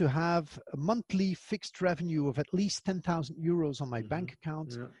 I want to have a monthly fixed revenue of at least 10,000 euros on my bank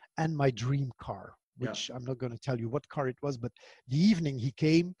account and my dream car, which I'm not going to tell you what car it was, but the evening he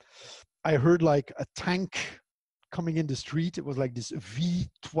came, I heard like a tank coming in the street. It was like this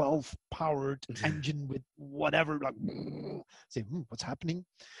V12 powered engine with whatever, like, say, what's happening?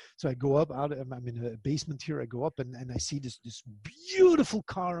 So I go up out, I'm in a basement here. I go up and I see this beautiful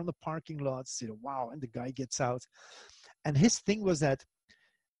car on the parking lot. Say, wow. And the guy gets out. And his thing was that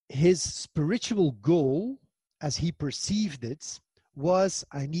his spiritual goal, as he perceived it, was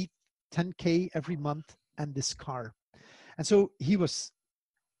I need 10K every month and this car. And so he was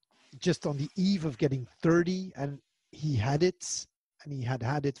just on the eve of getting 30, and he had it, and he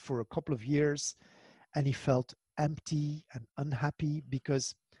had it for a couple of years, and he felt empty and unhappy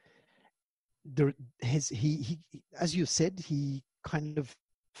because he as you said, he kind of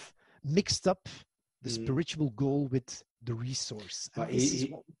mixed up the spiritual goal with the resource.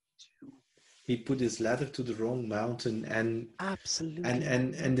 He put his ladder to the wrong mountain, and absolutely,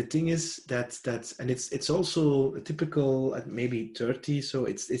 and the thing is that and it's also a typical at maybe 30. So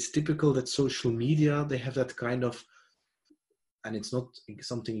it's typical that social media, they have that kind of, and it's not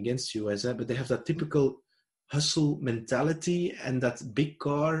something against you as that, but they have that typical hustle mentality and that big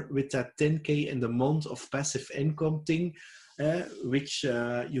car with that 10K in the month of passive income thing, which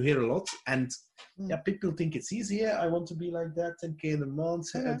you hear a lot. And people think it's easy. Yeah, I want to be like that, 10K in a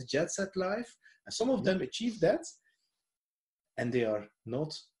month, the jet set life. And some of them achieve that, and they are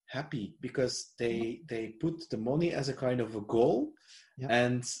not happy because they put the money as a kind of a goal.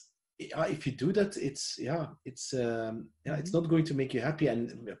 And if you do that, it's not going to make you happy.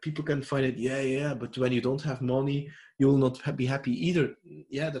 And people can find it, but when you don't have money, you will not be happy either.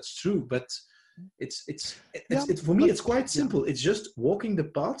 Yeah, that's true. But it's for me, it's quite simple. It's just walking the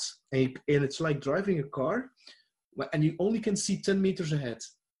path, and it's like driving a car, and you only can see 10 meters ahead.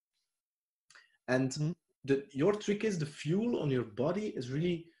 And your trick is the fuel on your body is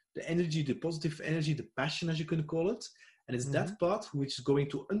really the energy, the positive energy, the passion, as you can call it. And it's that path which is going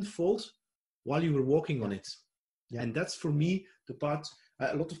to unfold while you were walking on it. And that's, for me, the part.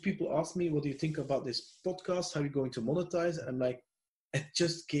 A lot of people ask me, what do you think about this podcast? How are you going to monetize? And I'm like, it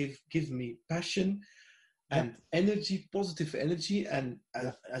just gives me passion and energy, positive energy. And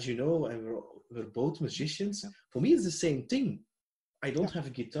as you know, we're both musicians. For me, it's the same thing. I don't have a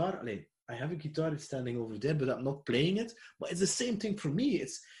guitar. I have a guitar, it's standing over there, but I'm not playing it. But it's the same thing for me.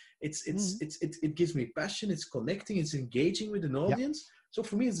 It gives me passion. It's connecting. It's engaging with an audience. So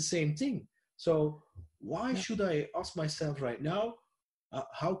for me, it's the same thing. So why should I ask myself right now,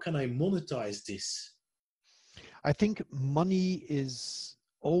 how can I monetize this? I think money is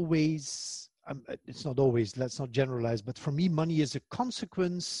always, it's not always, let's not generalize, but for me, money is a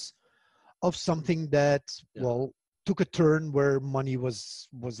consequence of something that, took a turn where money was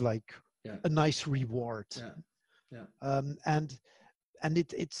like a nice reward. And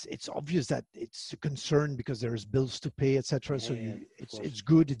it's obvious that it's a concern because there's bills to pay, etc. So it's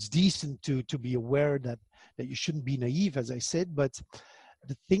good, it's decent to be aware that you shouldn't be naive, as I said. But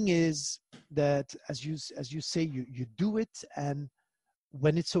the thing is that, as you say, you do it, and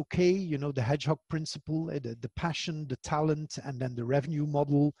when it's okay, the hedgehog principle, the passion, the talent, and then the revenue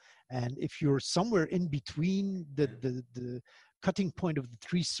model. And if you're somewhere in between the cutting point of the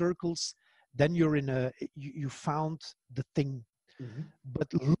three circles, then you're you found the thing.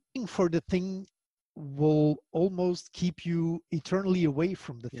 But looking for the thing will almost keep you eternally away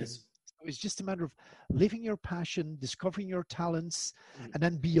from the thing. So it's just a matter of living your passion, discovering your talents, and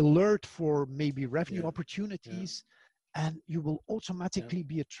then be alert for maybe revenue opportunities. And you will automatically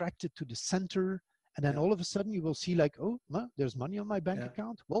be attracted to the center. And then all of a sudden you will see like, there's money on my bank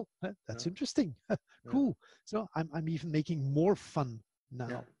account. Well, that's interesting. Cool. So I'm even making more fun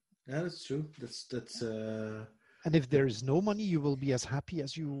now. Yeah, that's true. That's and if there is no money, you will be as happy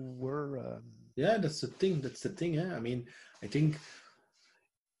as you were. That's the thing. I mean, I think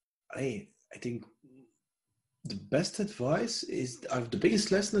the best advice is, the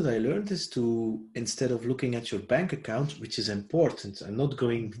biggest lesson that I learned is to, instead of looking at your bank account, which is important, I'm not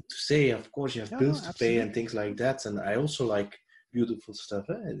going to say, of course, you have bills to pay and things like that. And I also like beautiful stuff.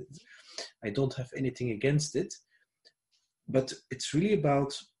 I don't have anything against it. But it's really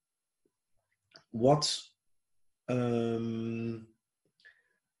about what I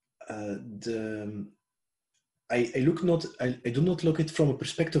do not look at it from a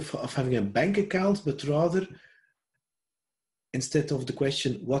perspective of having a bank account, but rather, instead of the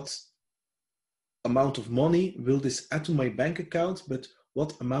question, what amount of money will this add to my bank account, but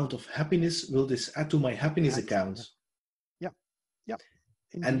what amount of happiness will this add to my happiness account? Yeah.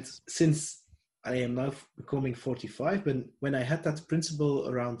 And since I am now becoming 45, but when I had that principle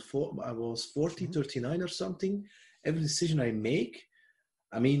around I was 40, 39 or something, every decision I make,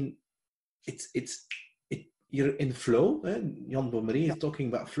 I mean, you're in flow. Jan Bommery is talking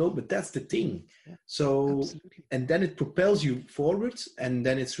about flow, but that's the thing. Yeah, so, absolutely. And then it propels you forward, and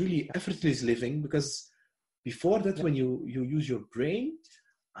then it's really effortless living, because before that, when you use your brain,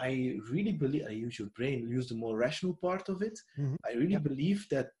 I really believe use the more rational part of it. I really believe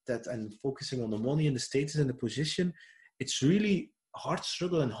that and focusing on the money and the status and the position, it's really hard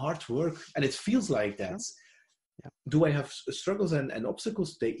struggle and hard work, and it feels like that. Do I have struggles and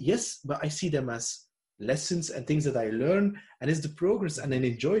obstacles today? Yes, but I see them as lessons and things that I learn, and it's the progress, and then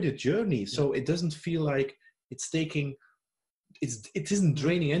enjoy the journey. So it doesn't feel like it isn't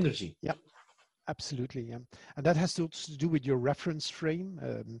draining energy. Yeah. Absolutely, yeah. And that has to do with your reference frame.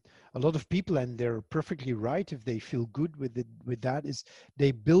 A lot of people, and they're perfectly right if they feel good with that, is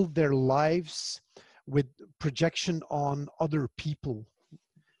they build their lives with projection on other people.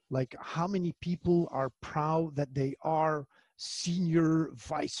 Like, how many people are proud that they are senior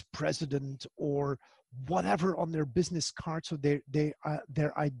vice president or whatever on their business card? So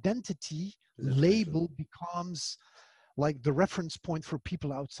their identity label becomes like the reference point for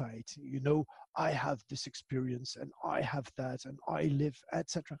people outside. I have this experience and I have that and I live,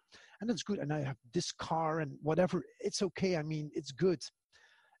 etc. And that's good. And I have this car and whatever. It's okay. I mean, it's good.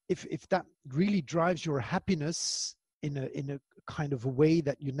 If that really drives your happiness in a kind of a way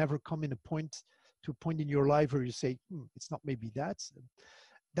that you never come to a point in your life where you say, it's not maybe that,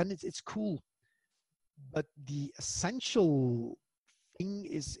 then it's cool. But the essential thing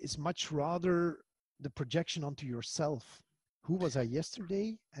is much rather the projection onto yourself. Who was I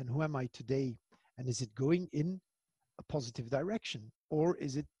yesterday and who am I today? And is it going in a positive direction, or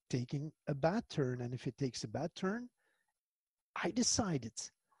is it taking a bad turn? And if it takes a bad turn, I decide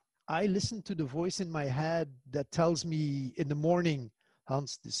it. I listen to the voice in my head that tells me in the morning,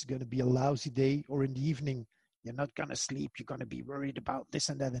 Hans, this is going to be a lousy day, or in the evening, you're not going to sleep, you're going to be worried about this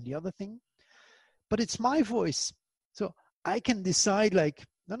and that and the other thing. But it's my voice. So I can decide like,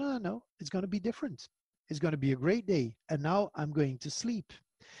 no, it's going to be different. It's going to be a great day. And now I'm going to sleep.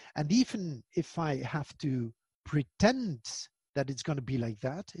 And even if I have to pretend that it's going to be like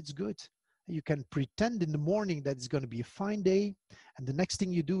that, it's good. You can pretend in the morning that it's going to be a fine day. And the next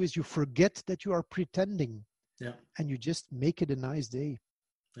thing you do is you forget that you are pretending. Yeah. And you just make it a nice day.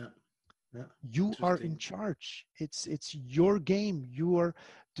 Yeah. Yeah. You are in charge. It's your game. You are,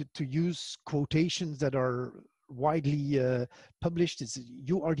 to use quotations that are widely published,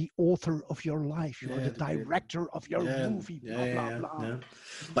 you are the author of your life. You are the director of your movie. Blah blah. Yeah.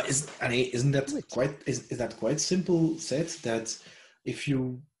 But isn't that quite simple said? That if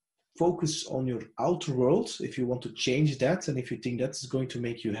you focus on your outer world, if you want to change that, and if you think that's going to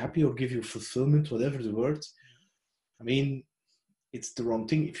make you happy or give you fulfillment, whatever the word, I mean, it's the wrong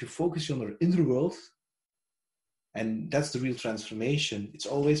thing. If you focus on your inner world, and that's the real transformation, it's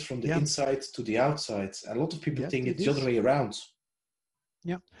always from the inside to the outside. A lot of people think it's the other way around.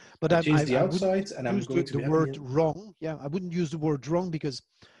 Yeah, but I change the outside, and I'm going to the word wrong. Yeah, I wouldn't use the word wrong, because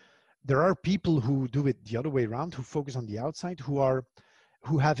there are people who do it the other way around, who focus on the outside,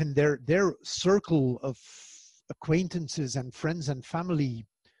 who have in their circle of acquaintances and friends and family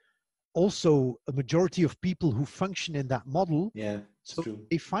also a majority of people who function in that model. Yeah, so true.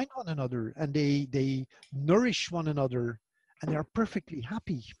 They find one another and they nourish one another and they are perfectly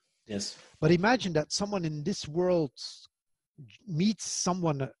happy. Yes. But imagine that someone in this world meets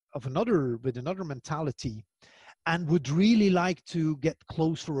someone with another mentality and would really like to get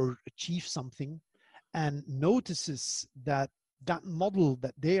closer or achieve something, and notices that model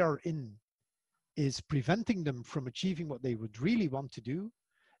that they are in is preventing them from achieving what they would really want to do.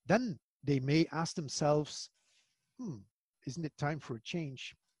 Then they may ask themselves, isn't it time for a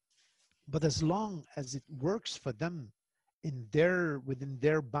change? But as long as it works for them within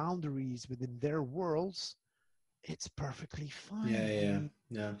their boundaries, within their worlds, it's perfectly fine.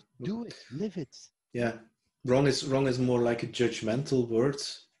 Yeah. Do it, live it. Yeah. Wrong is more like a judgmental word.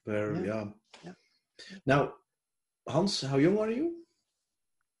 Where Now, Hans, how young are you?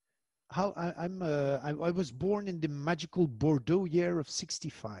 I was born in the magical Bordeaux year of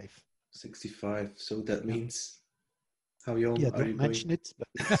 65. 65. So that means, how young are you? Don't mention it. But...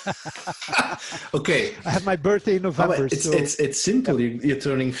 Okay. I have my birthday in November. It's simple. You're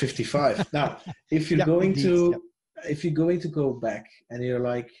turning 55 now. If you're going to go back and you're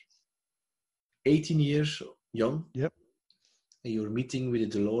like 18 years young, yep, and you're meeting with a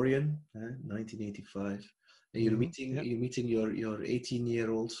DeLorean, 1985. and you're meeting your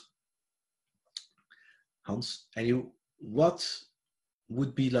 18-year-old Hans, and what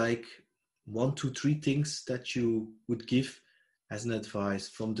would be like 1, 2, 3 things that you would give as an advice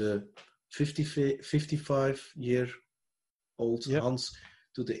from the 55-year-old Hans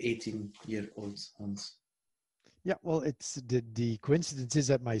to the 18-year-old Hans? Yeah, well, it's the coincidence is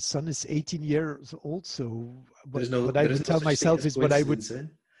that my son is 18 years old. So what I would tell myself is what I would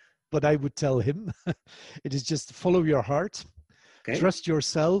tell him. It is just follow your heart, trust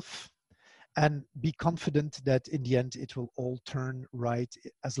yourself, and be confident that in the end it will all turn right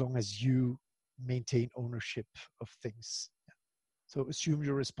as long as you maintain ownership of things. So assume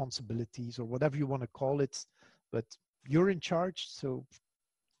your responsibilities or whatever you want to call it, but you're in charge. So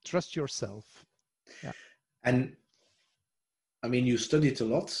trust yourself. Yeah. And I mean, you studied a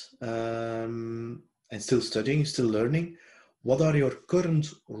lot and still studying, still learning. What are your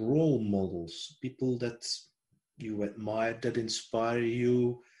current role models? People that you admire, that inspire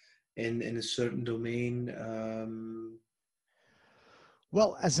you in a certain domain?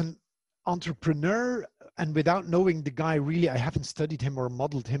 Well, as an entrepreneur, and without knowing the guy really, I haven't studied him or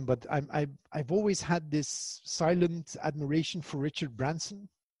modeled him, but I've always had this silent admiration for Richard Branson.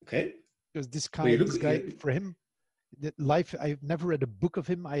 Okay. Because this guy, for him, life, I've never read a book of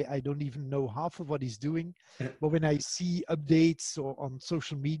him. I don't even know half of what he's doing. But when I see updates or on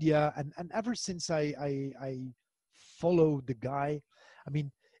social media, and ever since I follow the guy, I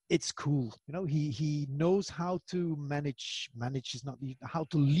mean, it's cool. You know, he knows how to manage is not how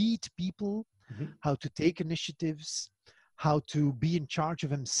to lead people, how to take initiatives, how to be in charge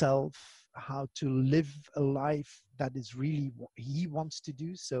of himself, how to live a life that is really what he wants to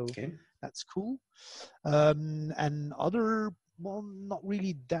do. So that's cool. And other, well, not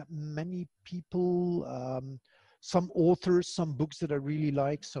really that many people. Some authors, some books that I really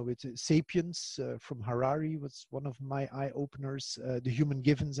like. So it's Sapiens from Harari was one of my eye openers. The Human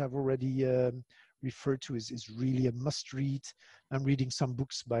Givens I've already referred to is really a must read. I'm reading some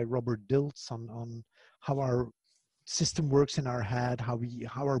books by Robert Dilts on how our system works in our head, how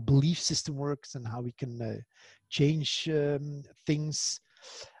our belief system works, and how we can change things.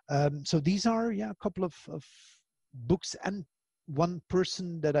 So these are a couple of books, and one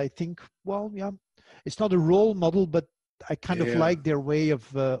person that I think, well, it's not a role model, but I kind of like their way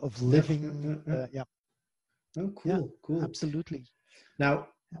of living. Oh, cool, cool. Absolutely. Now,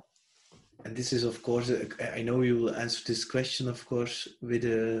 and this is, of course, I know you will answer this question, of course, with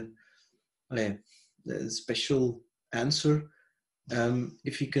a special answer.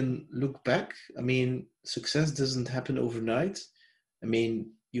 If you can look back, I mean, success doesn't happen overnight. I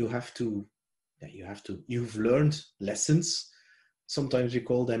mean, you've learned lessons. Sometimes we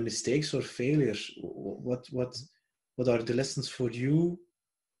call them mistakes or failures. What are the lessons for you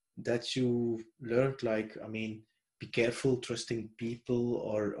that you learned? Like, I mean, be careful trusting people,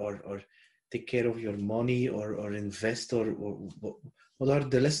 or take care of your money, or invest, or what are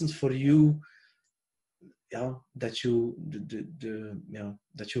the lessons for you? That you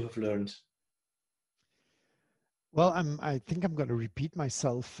that you have learned. Well, I think I'm going to repeat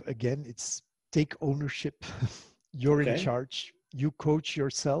myself again. It's take ownership. You're in charge. You coach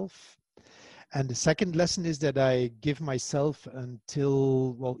yourself. And the second lesson is that I give myself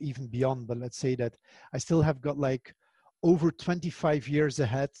until, well, even beyond, but let's say that I still have got like over 25 years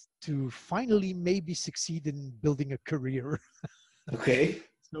ahead to finally maybe succeed in building a career. Okay.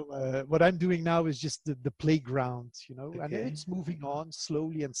 So what I'm doing now is just the playground, you know, and it's moving on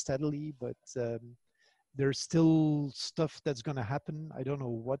slowly and steadily, but there's still stuff that's going to happen. I don't know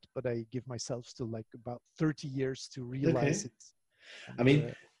what, but I give myself still like about 30 years to realize it. I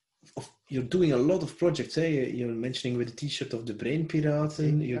mean, you're doing a lot of projects. You're mentioning with the T-shirt of the Brain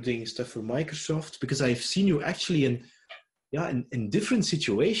Piraten. You're doing stuff for Microsoft, because I've seen you actually in different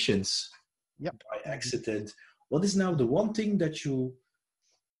situations by accident. What is now the one thing that you,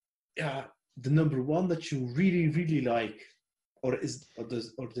 the number one that you really, really like? Or does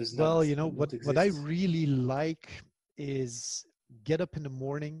not? Well, you know, what I really like is get up in the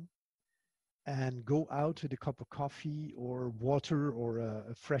morning and go out with a cup of coffee or water or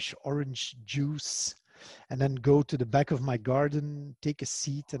a fresh orange juice, and then go to the back of my garden, take a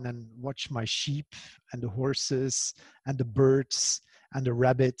seat, and then watch my sheep and the horses and the birds and the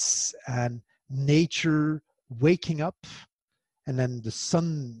rabbits and nature waking up. And then the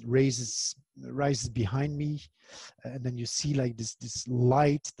sun rises behind me, and then you see like this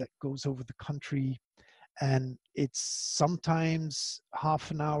light that goes over the country, and it's sometimes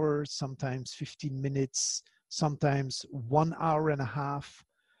half an hour, sometimes 15 minutes, sometimes 1 hour and a half,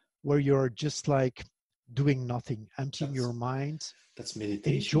 where you're just like doing nothing, emptying your mind. That's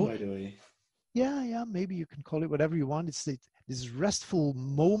meditation, by the way. Yeah, maybe you can call it whatever you want. It's this restful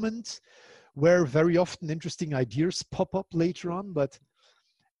moment where very often interesting ideas pop up later on, but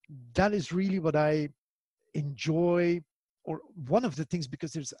that is really what I enjoy, or one of the things,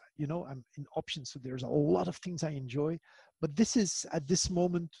 because there's, I'm in options, so there's a lot of things I enjoy, but this is at this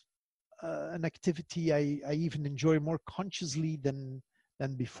moment an activity I even enjoy more consciously than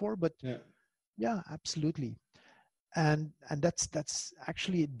before. But yeah, absolutely. And that's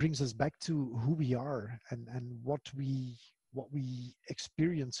actually, it brings us back to who we are and what we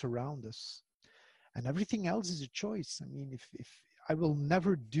experience around us, and everything else is a choice. I mean, if I will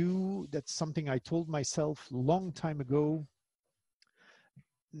never do, that's something I told myself a long time ago,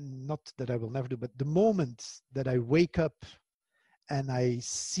 not that I will never do, but the moment that I wake up and I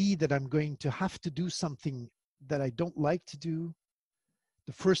see that I'm going to have to do something that I don't like to do,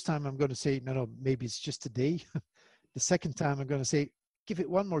 the first time I'm going to say, no, maybe it's just a day. The second time I'm going to say, give it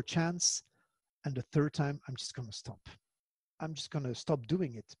one more chance. And the third time, I'm just going to stop. I'm just going to stop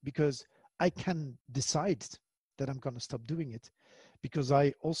doing it, because I can decide that I'm going to stop doing it, because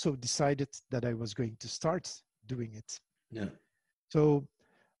I also decided that I was going to start doing it. Yeah. So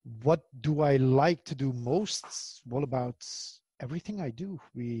what do I like to do most? Well, about everything I do.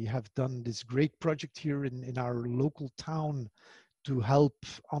 We have done this great project here in our local town to help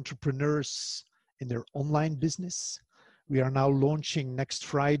entrepreneurs in their online business. We are now launching next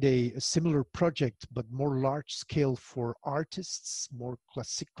Friday a similar project, but more large scale for artists, more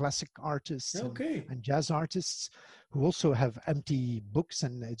classic artists and jazz artists who also have empty books,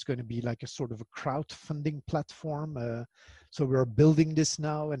 and it's going to be like a sort of a crowdfunding platform. So we're building this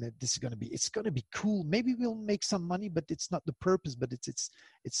now, and it's going to be cool. Maybe we'll make some money, but it's not the purpose. But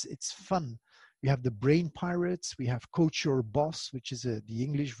it's fun. We have the Brain Pirates. We have Coach Your Boss, which is the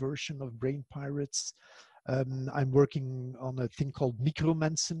English version of Brain Pirates. I'm working on a thing called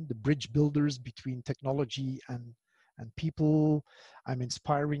Micromensen, the bridge builders between technology and people. I'm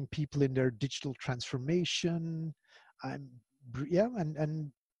inspiring people in their digital transformation. And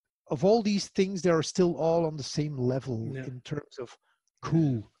of all these things, they are still all on the same level in terms of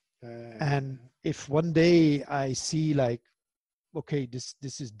cool. And if one day I see like, okay, this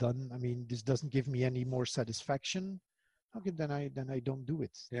is done. I mean, this doesn't give me any more satisfaction. Okay, then I don't do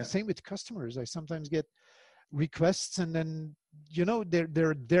it. The same with customers. I sometimes get requests, and then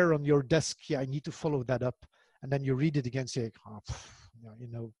they're there on your desk. Yeah, I need to follow that up, and then you read it again, say,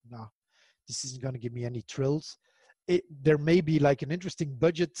 no, this isn't going to give me any thrills. There may be like an interesting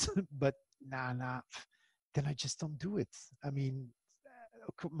budget, but nah. Then I just don't do it. I mean,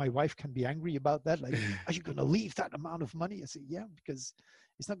 my wife can be angry about that. Like, are you going to leave that amount of money? I say, yeah, because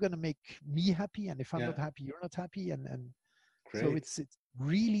it's not going to make me happy. And if I'm not happy, you're not happy. And so it's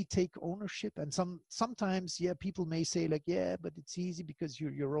really take ownership. And sometimes, people may say like, yeah, but it's easy because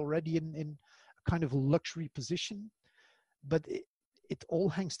you're already in a kind of a luxury position. But it all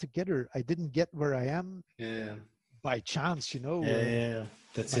hangs together. I didn't get where I am by chance,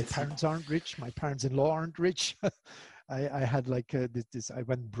 That's my parents aren't rich. My parents-in-law aren't rich. I had like I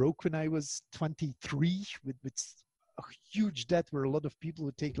went broke when I was 23 with a huge debt, where a lot of people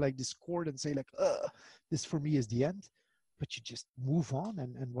would take like this cord and say like, this for me is the end. But you just move on,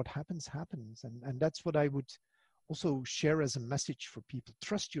 and what happens. And that's what I would also share as a message for people.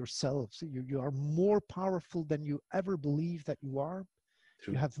 Trust yourselves. You are more powerful than you ever believe that you are.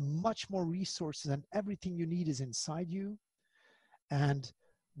 True. You have much more resources, and everything you need is inside you. And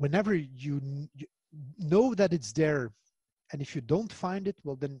whenever you know that it's there, and if you don't find it,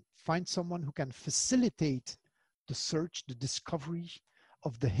 well, then find someone who can facilitate the search, the discovery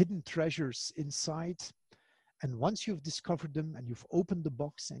of the hidden treasures inside. And once you've discovered them and you've opened the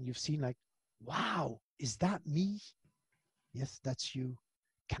box and you've seen like, wow, is that me? Yes, that's you.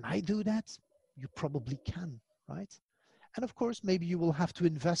 Can I do that? You probably can, right? And of course, maybe you will have to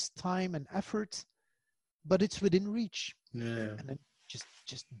invest time and effort, but it's within reach. Yeah. And then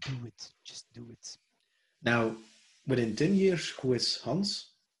just do it. Just do it. Now, within 10 years, who is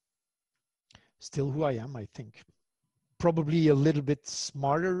Hans? Still who I am, I think. Probably a little bit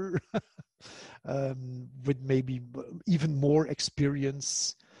smarter, with maybe even more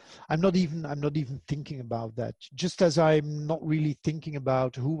experience. I'm not even thinking about that. Just as I'm not really thinking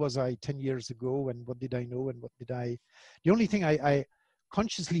about who was I 10 years ago and what did I know and what did I. The only thing I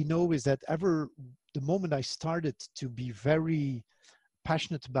consciously know is that the moment I started to be very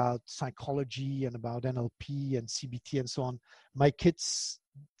passionate about psychology and about NLP and CBT and so on, my kids,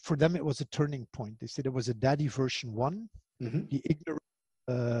 for them, it was a turning point. They said it was a daddy version 1, the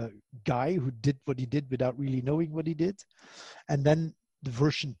ignorant guy who did what he did without really knowing what he did. And then the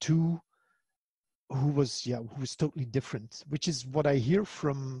version 2, who was totally different, which is what I hear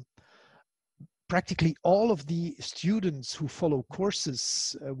from practically all of the students who follow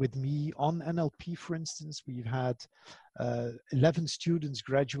courses with me on NLP, for instance, we've had 11 students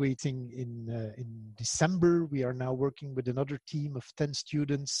graduating in December. We are now working with another team of 10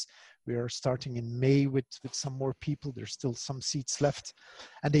 students. We are starting in May with some more people. There's still some seats left.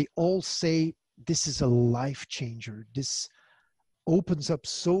 And they all say, this is a life changer. This opens up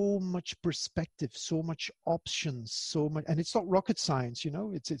so much perspective, so much options, so much, and it's not rocket science, you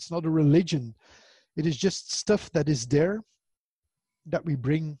know, it's not a religion. It is just stuff that is there that we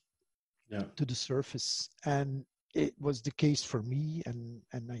bring to the surface. And it was the case for me, and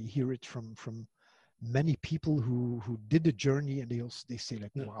I hear it from many people who did the journey, and they say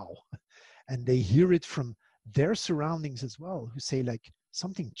like, wow. And they hear it from their surroundings as well, who say like,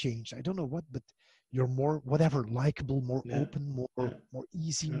 something changed. I don't know what, but you're more whatever, likable, more open, more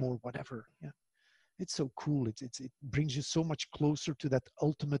easy, more whatever. Yeah, it's so cool. It brings you so much closer to that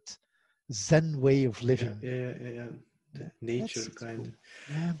ultimate Zen way of living. The nature kind.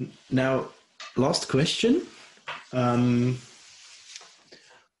 Cool. Yeah. Now, last question.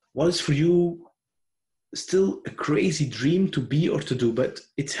 What is for you still a crazy dream to be or to do? But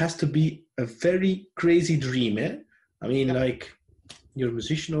it has to be a very crazy dream, eh? I mean, like, you're a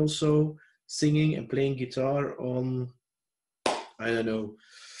musician also, singing and playing guitar on, I don't know,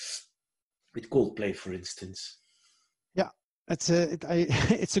 with Coldplay, for instance. Yeah, it's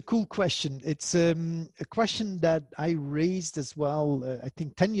a cool question. It's a question that I raised as well, I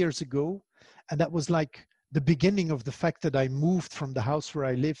think 10 years ago. And that was like the beginning of the fact that I moved from the house where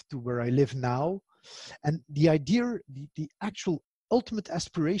I lived to where I live now. And the idea, the actual ultimate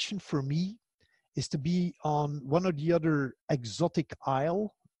aspiration for me is to be on one or the other exotic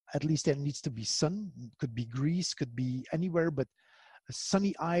isle. At least there needs to be sun. It could be Greece, could be anywhere, but a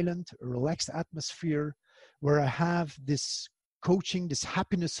sunny island, a relaxed atmosphere where I have this coaching, this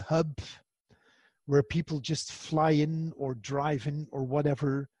happiness hub where people just fly in or drive in or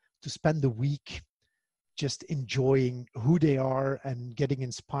whatever to spend the week just enjoying who they are and getting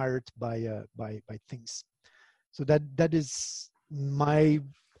inspired by things. So that is my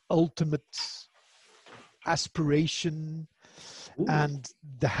ultimate aspiration. Ooh. And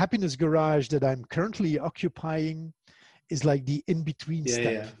the happiness garage that I'm currently occupying is like the in-between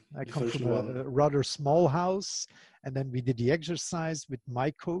step. I come from a rather small house, and then we did the exercise with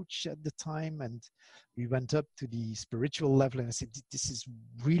my coach at the time, and we went up to the spiritual level, and I said, this is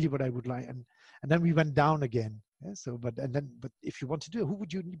really what I would like. And then we went down again. Yeah, so, but if you want to do it, who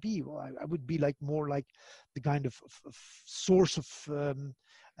would you be? Well, I would be like more like the kind of source of,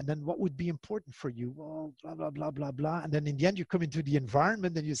 and then what would be important for you? Well, blah, blah, blah, blah, blah. And then in the end, you come into the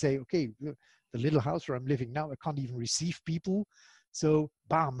environment and you say, okay, the little house where I'm living now, I can't even receive people. So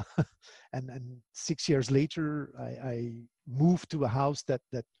bam. and 6 years later, I moved to a house that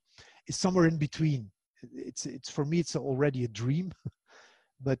is somewhere in between. It's for me, it's already a dream.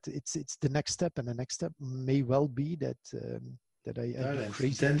 But it's the next step, and the next step may well be that I do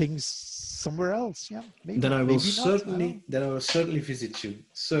crazy things somewhere else. Yeah, maybe. Then I will certainly visit you.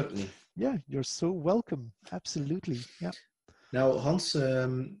 Certainly. Yeah, you're so welcome. Absolutely. Yeah. Now, Hans,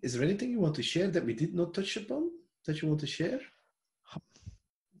 is there anything you want to share that we did not touch upon that you want to share?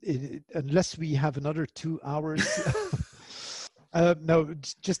 Unless we have another 2 hours. No,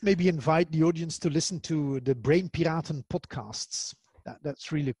 just maybe invite the audience to listen to the Brain Piraten podcasts.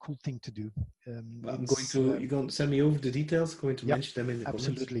 That's really a cool thing to do. I'm going to, you're going to send me over the details, going to mention them in the comments.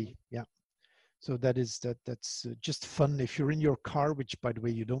 Absolutely, yeah. So that's just fun. If you're in your car, which by the way,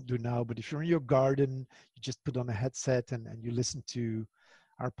 you don't do now, but if you're in your garden, you just put on a headset and you listen to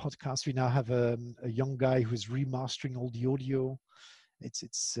our podcast. We now have a young guy who's remastering all the audio.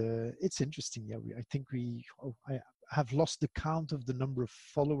 It's interesting. Yeah, I think I have lost the count of the number of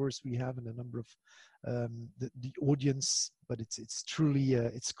followers we have and the number of the audience, but it's truly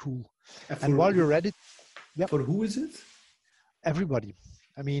it's cool. And while you're at it, for who is it? Everybody.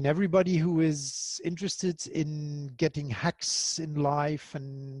 I mean, everybody who is interested in getting hacks in life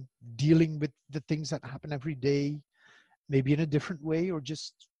and dealing with the things that happen every day, maybe in a different way, or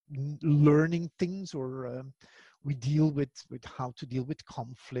just learning things, or we deal with how to deal with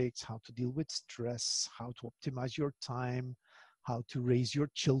conflicts, how to deal with stress, how to optimize your time, how to raise your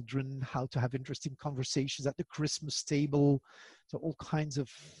children, how to have interesting conversations at the Christmas table. So all kinds of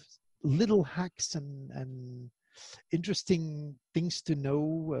little hacks and interesting things to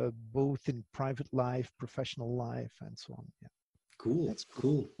know, both in private life, professional life, and so on. Yeah. Cool. That's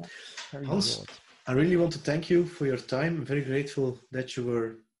cool. Very Hans, broad. I really want to thank you for your time. I'm very grateful that you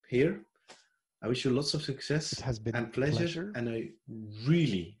were here. I wish you lots of success and pleasure. And I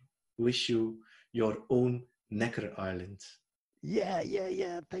really wish you your own Necker Island. Yeah.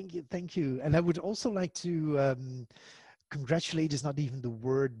 Thank you. And I would also like to congratulate is not even the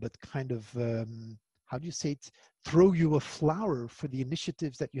word, but kind of how do you say it? Throw you a flower for the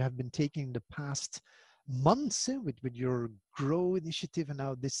initiatives that you have been taking in the past months with your Grow initiative, and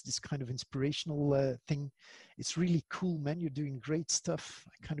now this kind of inspirational thing. It's really cool, man. You're doing great stuff.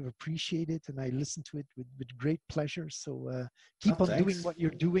 I kind of appreciate it, and I listen to it with great pleasure. So keep on doing Thanks. what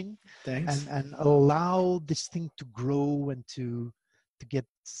you're doing, Thanks. and allow this thing to grow and to get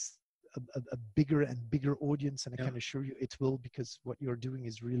a bigger and bigger audience. And I can assure you it will, because what you're doing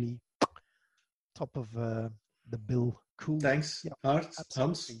is really top of the bill. Cool. Thanks, Yeah, Hans.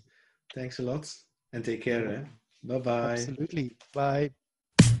 absolutely. Thanks a lot, and take care. Bye bye. Absolutely. Bye.